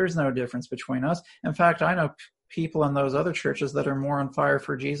 There's no difference between us. In fact, I know people in those other churches that are more on fire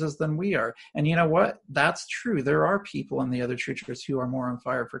for Jesus than we are. And you know what? That's true. There are people in the other churches who are more on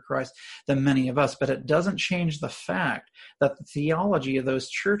fire for Christ than many of us, but it doesn't change the fact that the theology of those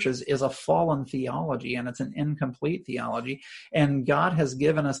churches is a fallen theology, and it's an incomplete theology. And God has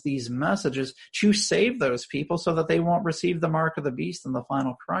given us these messages to save those people so that they won't receive the mark of the beast in the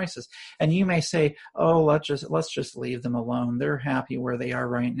final crisis. And you may say, oh, let's just leave them alone. They're happy where they are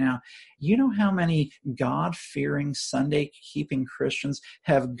right now. You know how many God-fearing, Sunday-keeping Christians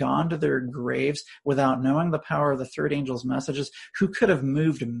have gone to their graves without knowing the power of the third angel's messages, who could have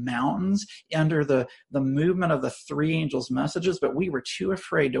moved mountains under the movement of the three angels' messages, but we were too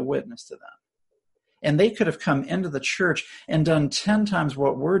afraid to witness to them. And they could have come into the church and done 10 times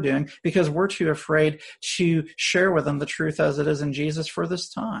what we're doing because we're too afraid to share with them the truth as it is in Jesus for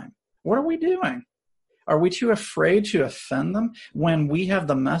this time. What are we doing? Are we too afraid to offend them when we have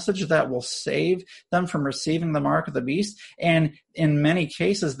the message that will save them from receiving the mark of the beast? And in many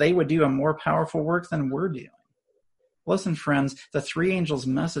cases, they would do a more powerful work than we're doing. Listen, friends, the three angels'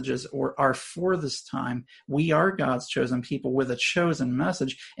 messages are for this time. We are God's chosen people with a chosen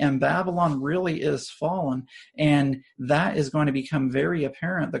message, and Babylon really is fallen, and that is going to become very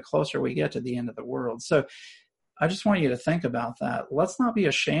apparent the closer we get to the end of the world. So I just want you to think about that. Let's not be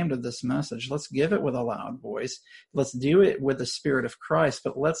ashamed of this message. Let's give it with a loud voice. Let's do it with the Spirit of Christ,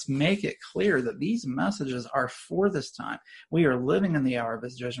 but let's make it clear that these messages are for this time. We are living in the hour of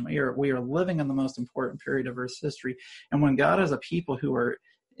His judgment. We are living in the most important period of Earth's history. And when God has a people who are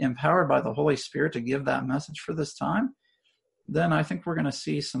empowered by the Holy Spirit to give that message for this time, then I think we're going to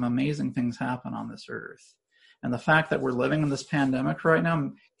see some amazing things happen on this earth. And the fact that we're living in this pandemic right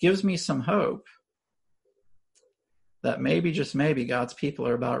now gives me some hope that maybe, just maybe, God's people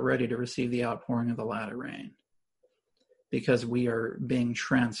are about ready to receive the outpouring of the latter rain, because we are being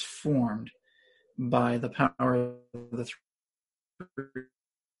transformed by the power of the three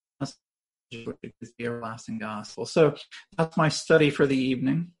messages, which is the everlasting gospel. So that's my study for the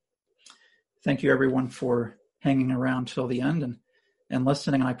evening. Thank you, everyone, for hanging around till the end and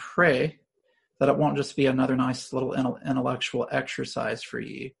listening. I pray that it won't just be another nice little intellectual exercise for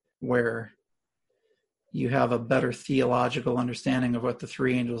you where you have a better theological understanding of what the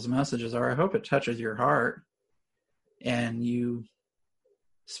three angels' messages are. I hope it touches your heart and you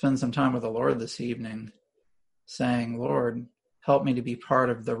spend some time with the Lord this evening saying, Lord, help me to be part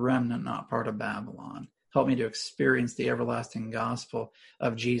of the remnant, not part of Babylon. Help me to experience the everlasting gospel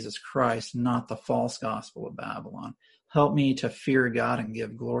of Jesus Christ, not the false gospel of Babylon. Help me to fear God and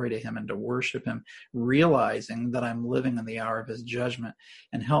give glory to Him and to worship Him, realizing that I'm living in the hour of His judgment.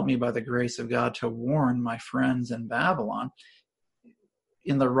 And help me by the grace of God to warn my friends in Babylon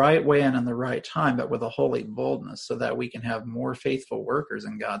in the right way and in the right time, but with a holy boldness, so that we can have more faithful workers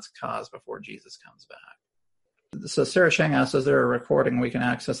in God's cause before Jesus comes back. So Sarah Chang asks, is there a recording we can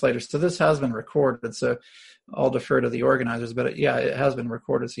access later? So this has been recorded, so I'll defer to the organizers, but it has been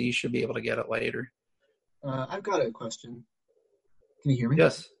recorded, so you should be able to get it later. I've got a question. Can you hear me?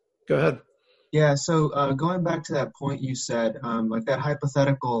 Yes, go ahead. Yeah, so going back to that point you said, like that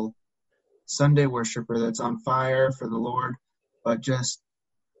hypothetical Sunday worshiper that's on fire for the Lord, but just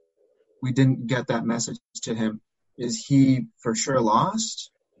we didn't get that message to him. Is he for sure lost?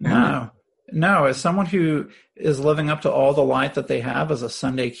 No, as someone who is living up to all the light that they have as a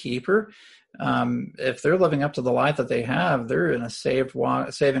Sunday keeper, if they're living up to the light that they have, they're in a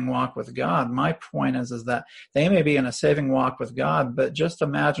saving walk with God. My point is that they may be in a saving walk with God, but just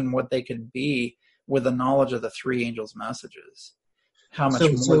imagine what they could be with the knowledge of the three angels' messages. How much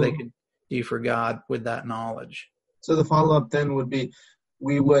more they could do for God with that knowledge. So the follow-up then would be,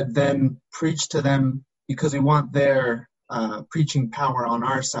 we would then preach to them because we want their preaching power on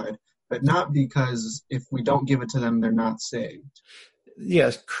our side, but not because if we don't give it to them, they're not saved.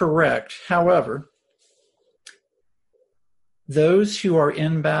 Yes, correct. However, those who are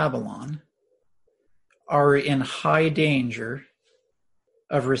in Babylon are in high danger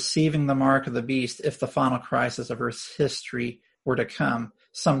of receiving the mark of the beast if the final crisis of Earth's history were to come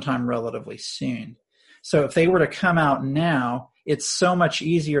sometime relatively soon. So if they were to come out now, it's so much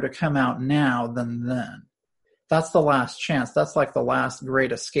easier to come out now than then. That's the last chance. That's like the last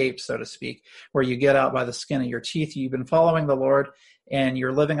great escape, so to speak, where you get out by the skin of your teeth. You've been following the Lord, and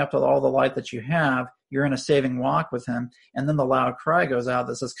you're living up to all the light that you have. You're in a saving walk with him. And then the loud cry goes out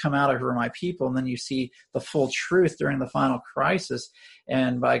that says, come out of her, my people. And then you see the full truth during the final crisis.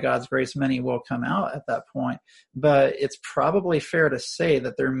 And by God's grace, many will come out at that point. But it's probably fair to say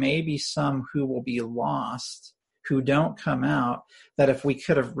that there may be some who will be lost, who don't come out, that if we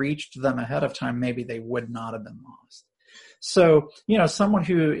could have reached them ahead of time, maybe they would not have been lost. So, someone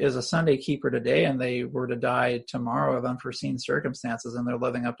who is a Sunday keeper today and they were to die tomorrow of unforeseen circumstances and they're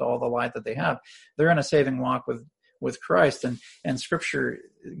living up to all the light that they have, they're in a saving walk with Christ. And Scripture,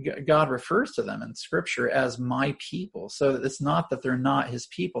 God refers to them in Scripture as my people. So it's not that they're not his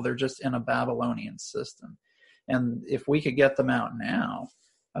people, they're just in a Babylonian system. And if we could get them out now,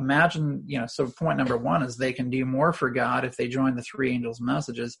 imagine, so point number one is they can do more for God if they join the Three Angels'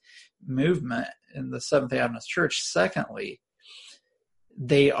 Messages movement in the Seventh-day Adventist Church. Secondly,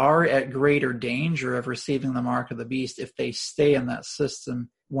 they are at greater danger of receiving the mark of the beast if they stay in that system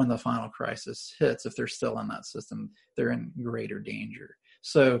when the final crisis hits. If they're still in that system, they're in greater danger.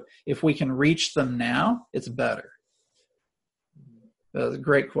 So if we can reach them now, it's better.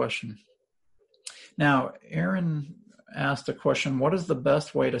 Great question. Now, Aaron asked a question, what is the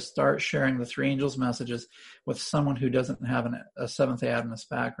best way to start sharing the Three Angels' Messages with someone who doesn't have a Seventh-day Adventist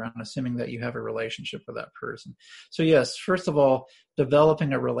background, assuming that you have a relationship with that person? So yes, first of all,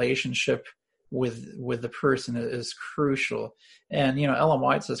 developing a relationship with the person is crucial. And, Ellen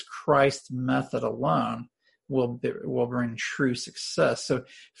White says Christ's method alone will bring true success. So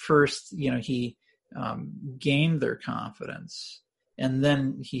first, he gained their confidence. And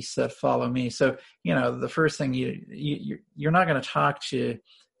then he said, follow me. So, the first thing you're not going to talk to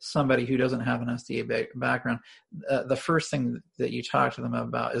somebody who doesn't have an SDA background. The first thing that you talk to them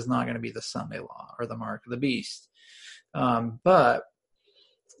about is not going to be the Sunday law or the mark of the beast. But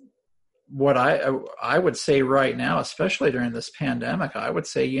what I would say right now, especially during this pandemic, I would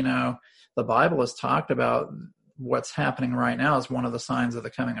say, the Bible has talked about what's happening right now as one of the signs of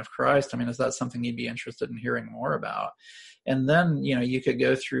the coming of Christ. I mean, is that something you'd be interested in hearing more about? And then, you could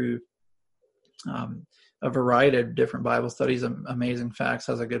go through a variety of different Bible studies. Amazing Facts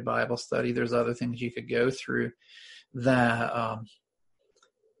has a good Bible study. There's other things you could go through that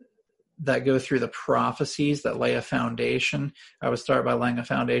go through the prophecies that lay a foundation. I would start by laying a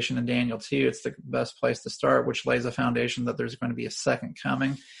foundation in Daniel 2. It's the best place to start, which lays a foundation that there's going to be a second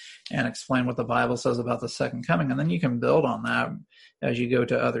coming, and explain what the Bible says about the second coming. And then you can build on that as you go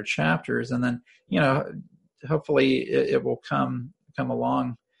to other chapters. And then, hopefully it will come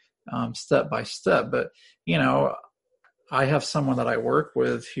along step by step. But, I have someone that I work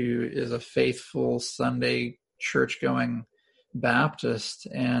with who is a faithful Sunday church-going Baptist,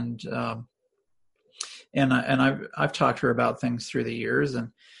 and I've talked to her about things through the years,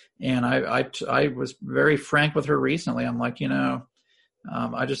 and I was very frank with her recently. I'm like, I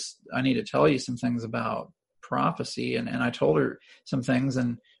need to tell you some things about prophecy, and I told her some things,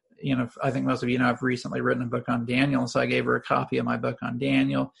 and I think most of you know I've recently written a book on Daniel, so I gave her a copy of my book on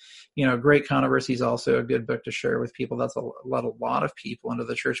Daniel. Great Controversy is also a good book to share with people. That's let a lot of people into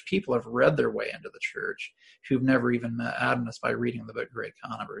the church. People have read their way into the church who've never even met Adventists by reading the book Great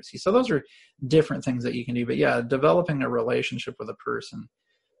Controversy. So those are different things that you can do. But yeah, developing a relationship with a person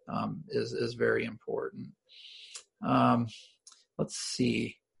is very important. Let's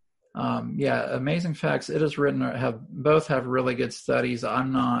see. Amazing Facts. It is written, both have really good studies.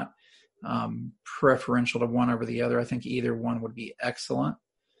 I'm not preferential to one over the other. I think either one would be excellent.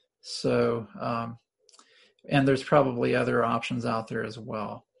 So, and there's probably other options out there as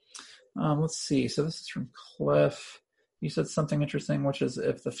well. Let's see. So this is from Cliff. You said something interesting, which is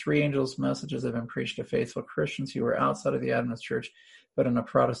if the Three Angels' Messages have been preached to faithful Christians who were outside of the Adventist church, but in a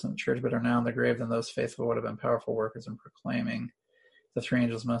Protestant church, but are now in the grave, then those faithful would have been powerful workers in proclaiming the Three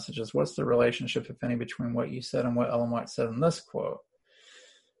Angels' Messages. What's the relationship, if any, between what you said and what Ellen White said in this quote?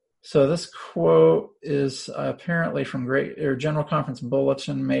 So this quote is apparently from General Conference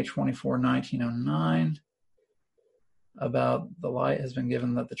Bulletin, May 24, 1909, about the light has been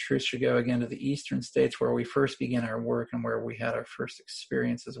given that the truth should go again to the eastern states where we first began our work and where we had our first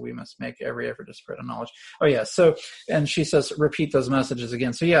experiences. We must make every effort to spread the knowledge. Oh, yeah. So, and she says, repeat those messages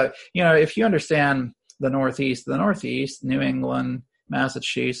again. So, yeah, if you understand the Northeast, New England,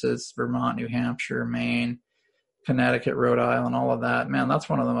 Massachusetts, Vermont, New Hampshire, Maine, Connecticut, Rhode Island, all of that. Man, that's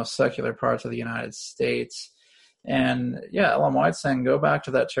one of the most secular parts of the United States. And yeah, Ellen White's saying, go back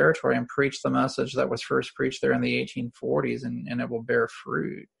to that territory and preach the message that was first preached there in the 1840s, and it will bear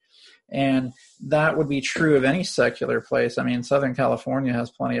fruit. And that would be true of any secular place. I mean, Southern California has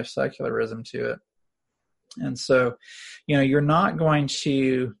plenty of secularism to it. And so, you're not going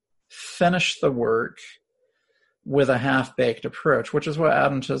to finish the work with a half-baked approach, which is what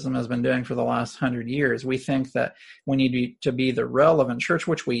Adventism has been doing for the last 100 years. We think that we need to be the relevant church,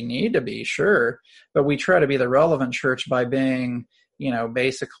 which we need to be, sure, but we try to be the relevant church by being,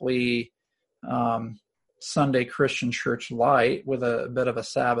 basically Sunday Christian church light with a bit of a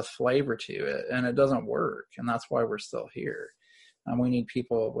Sabbath flavor to it, and it doesn't work, and that's why we're still here. We need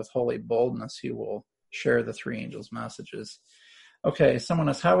people with holy boldness who will share the three angels' messages. Okay, someone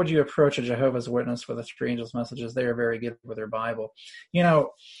asks, how would you approach a Jehovah's Witness with the three angels' messages? They are very good with their Bible.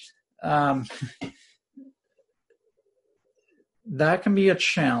 That can be a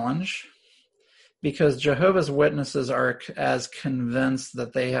challenge because Jehovah's Witnesses are as convinced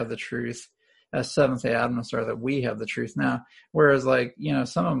that they have the truth as Seventh-day Adventists are that we have the truth now. Whereas,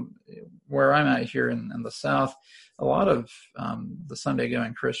 some of them, where I'm at here in the South, a lot of the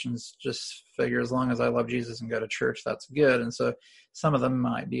Sunday-going Christians just figure as long as I love Jesus and go to church, that's good. And so some of them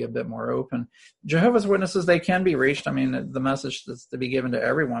might be a bit more open. Jehovah's Witnesses, they can be reached. I mean, the message is to be given to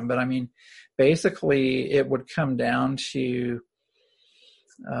everyone. But, I mean, basically it would come down to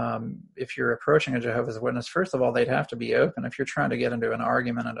if you're approaching a Jehovah's Witness, first of all, they'd have to be open. If you're trying to get into an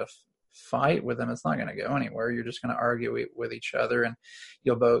argument and a fight with them, it's not going to go anywhere. You're just going to argue with each other, and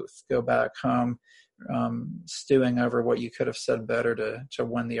you'll both go back home stewing over what you could have said better to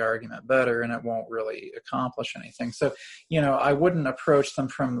win the argument better, and it won't really accomplish anything. So, I wouldn't approach them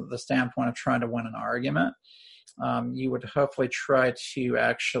from the standpoint of trying to win an argument. You would hopefully try to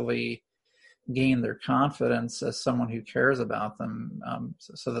actually gain their confidence as someone who cares about them,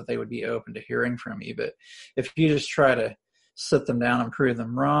 so that they would be open to hearing from you. But if you just try to sit them down and prove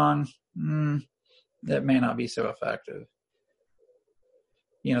them wrong, that may not be so effective.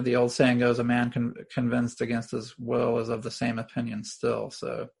 The old saying goes, a man convinced against his will is of the same opinion still.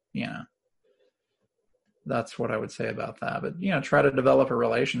 So, that's what I would say about that. But, try to develop a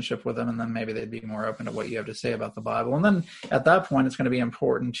relationship with them, and then maybe they'd be more open to what you have to say about the Bible. And then at that point, it's going to be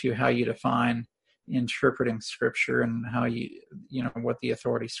important to how you define interpreting Scripture and how what the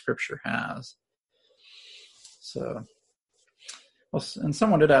authority Scripture has. So, well, and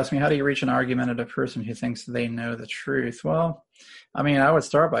someone did ask me, how do you reach an argumentative person who thinks they know the truth? Well, I mean, I would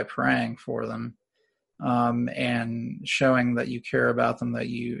start by praying for them and showing that you care about them, that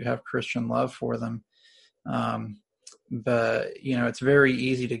you have Christian love for them. But, it's very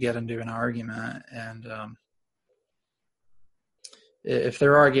easy to get into an argument. And if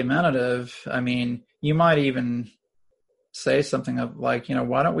they're argumentative, I mean, you might even say something of like,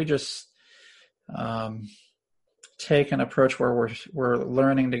 why don't we just take an approach where we're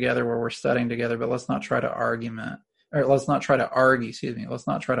learning together, where we're studying together, but let's not try to argue. Let's not try to argue.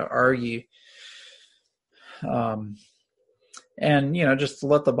 And, just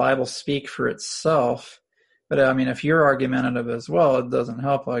let the Bible speak for itself. But, I mean, if you're argumentative as well, it doesn't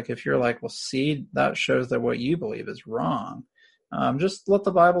help. Like, if you're like, well, see, that shows that what you believe is wrong. Just let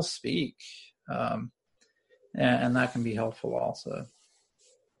the Bible speak. And that can be helpful also.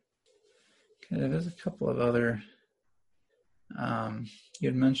 Okay, there's a couple of other... you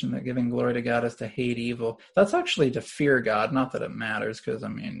had mentioned that giving glory to God is to hate evil. That's actually to fear God, not that it matters, because, I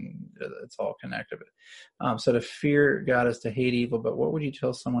mean, it's all connected. So to fear God is to hate evil, but what would you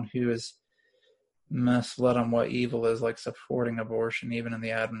tell someone who is misled on what evil is, like supporting abortion, even in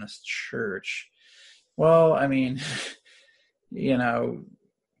the Adventist church? Well, I mean, the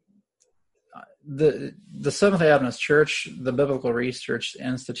Seventh-day Adventist Church, the Biblical Research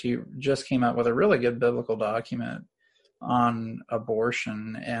Institute, just came out with a really good biblical document on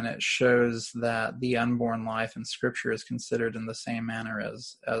abortion, and it shows that the unborn life in Scripture is considered in the same manner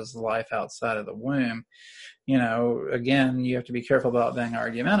as life outside of the womb. Again, you have to be careful about being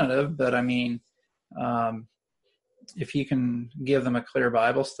argumentative, but I mean, if you can give them a clear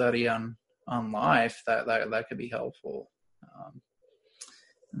Bible study on life, that could be helpful.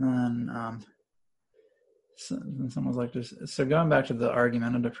 And then someone's like, so going back to the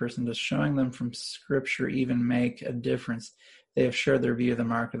argumentative person, does showing them from Scripture even make a difference? They have shared their view of the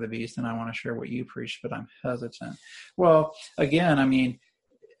mark of the beast, and I want to share what you preach, but I'm hesitant. Well, again, I mean,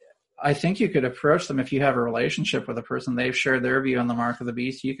 I think you could approach them if you have a relationship with a person. They've shared their view on the mark of the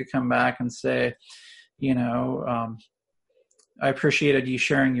beast. You could come back and say, I appreciated you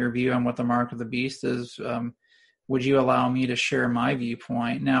sharing your view on what the mark of the beast is. would you allow me to share my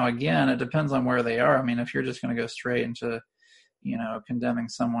viewpoint? Now, again, it depends on where they are. I mean, if you're just going to go straight into, condemning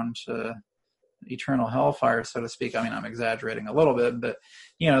someone to eternal hellfire, so to speak, I mean, I'm exaggerating a little bit, but,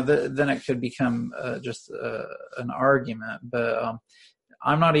 then it could become just an argument. But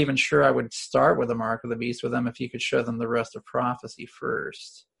I'm not even sure I would start with the mark of the beast with them if you could show them the rest of prophecy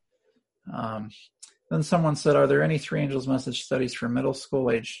first. Then someone said, are there any three angels message studies for middle school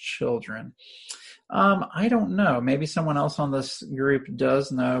age children? I don't know. Maybe someone else on this group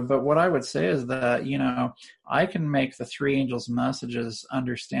does know. But what I would say is that, I can make the three angels messages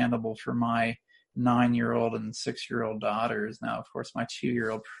understandable for my 9-year-old and 6-year-old daughters. Now, of course, my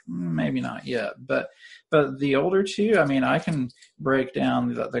 2-year-old, maybe not yet. But the older two, I mean, I can break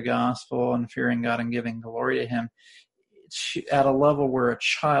down the gospel and fearing God and giving glory to him at a level where a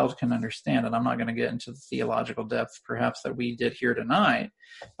child can understand it. I'm not going to get into the theological depth perhaps that we did here tonight,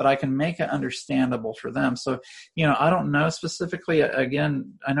 but I can make it understandable for them. So, I don't know specifically.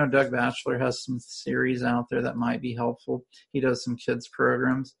 Again, I know Doug Batchelor has some series out there that might be helpful. He does some kids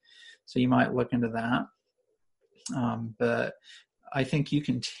programs, so you might look into that. But I think you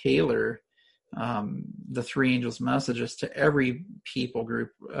can tailor the three angels messages to every people group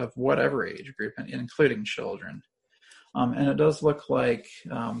of whatever age group, including children. And it does look like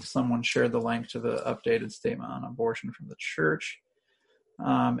someone shared the link to the updated statement on abortion from the church.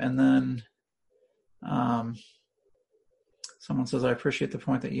 And then someone says, I appreciate the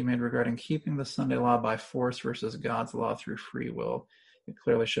point that you made regarding keeping the Sunday law by force versus God's law through free will. It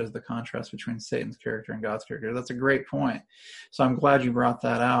clearly shows the contrast between Satan's character and God's character. That's a great point. So I'm glad you brought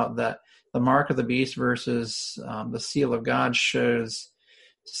that out, that the mark of the beast versus the seal of God shows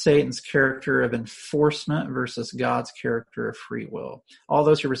Satan's character of enforcement versus God's character of free will. All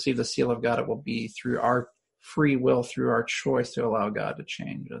those who receive the seal of God, it will be through our free will, through our choice to allow God to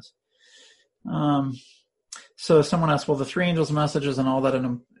change us. So someone asked, will the three angels' messages and all that it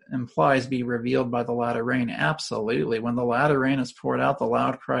implies be revealed by the latter rain? Absolutely. When the latter rain is poured out, the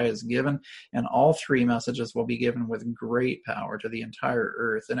loud cry is given, and all three messages will be given with great power to the entire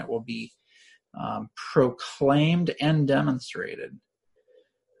earth, and it will be proclaimed and demonstrated.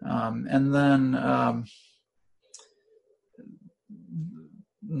 And then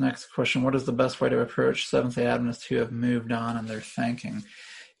next question, what is the best way to approach Seventh-day Adventists who have moved on and they're thinking?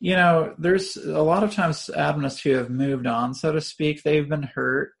 There's a lot of times Adventists who have moved on, so to speak, they've been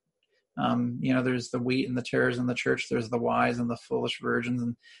hurt. There's the wheat and the tares in the church. There's the wise and the foolish virgins.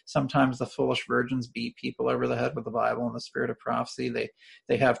 And sometimes the foolish virgins beat people over the head with the Bible and the spirit of prophecy.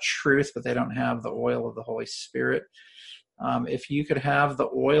 They have truth, but they don't have the oil of the Holy Spirit. If you could have the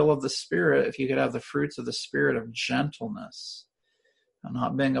oil of the Spirit, if you could have the fruits of the Spirit of gentleness,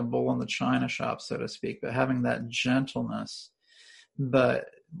 not being a bull in the china shop, so to speak, but having that gentleness, but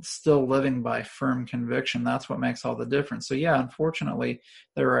still living by firm conviction, that's what makes all the difference. So yeah, unfortunately,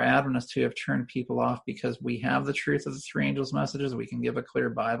 there are Adventists who have turned people off because we have the truth of the three angels' messages. We can give a clear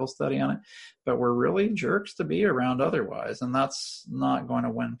Bible study on it, but we're really jerks to be around otherwise, and that's not going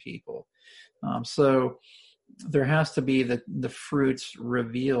to win people. So there has to be the fruits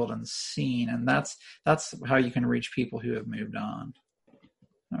revealed and seen, and that's how you can reach people who have moved on.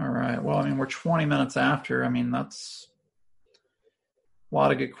 All right. Well, I mean, we're 20 minutes after. I mean, that's a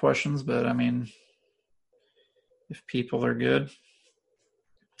lot of good questions, but I mean, if people are good,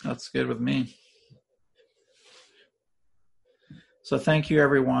 that's good with me. So thank you,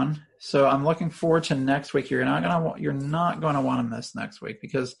 everyone. So I'm looking forward to next week. You're not going to want to miss next week,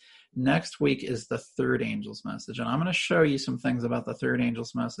 because next week is the third angel's message, and I'm going to show you some things about the third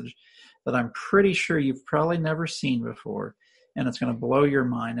angel's message that I'm pretty sure you've probably never seen before, and it's going to blow your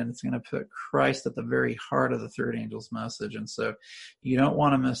mind, and it's going to put Christ at the very heart of the third angel's message. And so you don't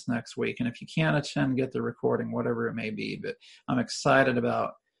want to miss next week. And if you can't attend, get the recording, whatever it may be. But I'm excited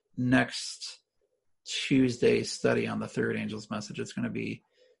about next Tuesday's study on the third angel's message. It's going to be,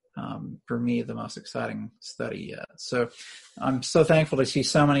 for me, the most exciting study yet. So I'm so thankful to see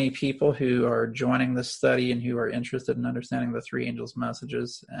so many people who are joining this study and who are interested in understanding the three angels'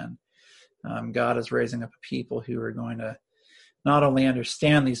 messages. And God is raising up people who are going to not only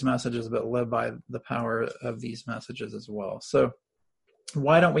understand these messages, but live by the power of these messages as well. So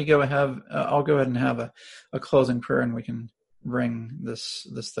why don't we go ahead, I'll go ahead and have a closing prayer, and we can bring this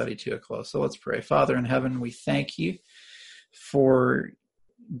study to a close. So let's pray. Father in heaven, we thank you for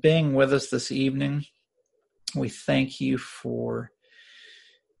being with us this evening. We thank you for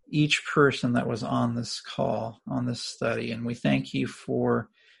each person that was on this call, on this study, and we thank you for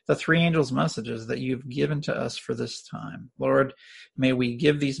the three angels' messages that you've given to us for this time. Lord, may we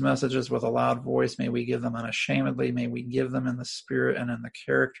give these messages with a loud voice. May we give them unashamedly. May we give them in the spirit and in the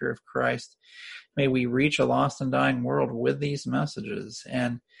character of Christ. May we reach a lost and dying world with these messages,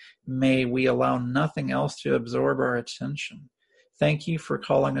 and may we allow nothing else to absorb our attention. Thank you for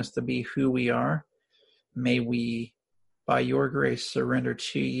calling us to be who we are. May we, by your grace, surrender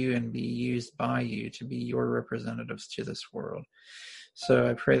to you and be used by you to be your representatives to this world. So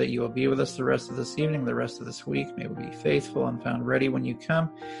I pray that you will be with us the rest of this evening, the rest of this week. May we be faithful and found ready when you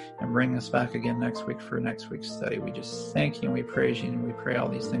come, and bring us back again next week for next week's study. We just thank you and we praise you, and we pray all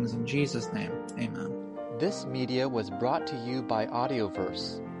these things in Jesus' name. Amen. This media was brought to you by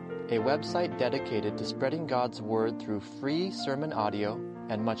Audioverse, a website dedicated to spreading God's Word through free sermon audio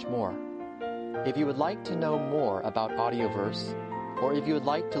and much more. If you would like to know more about Audioverse, or if you would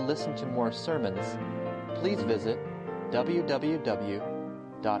like to listen to more sermons, please visit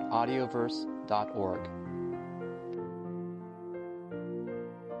www.audioverse.org.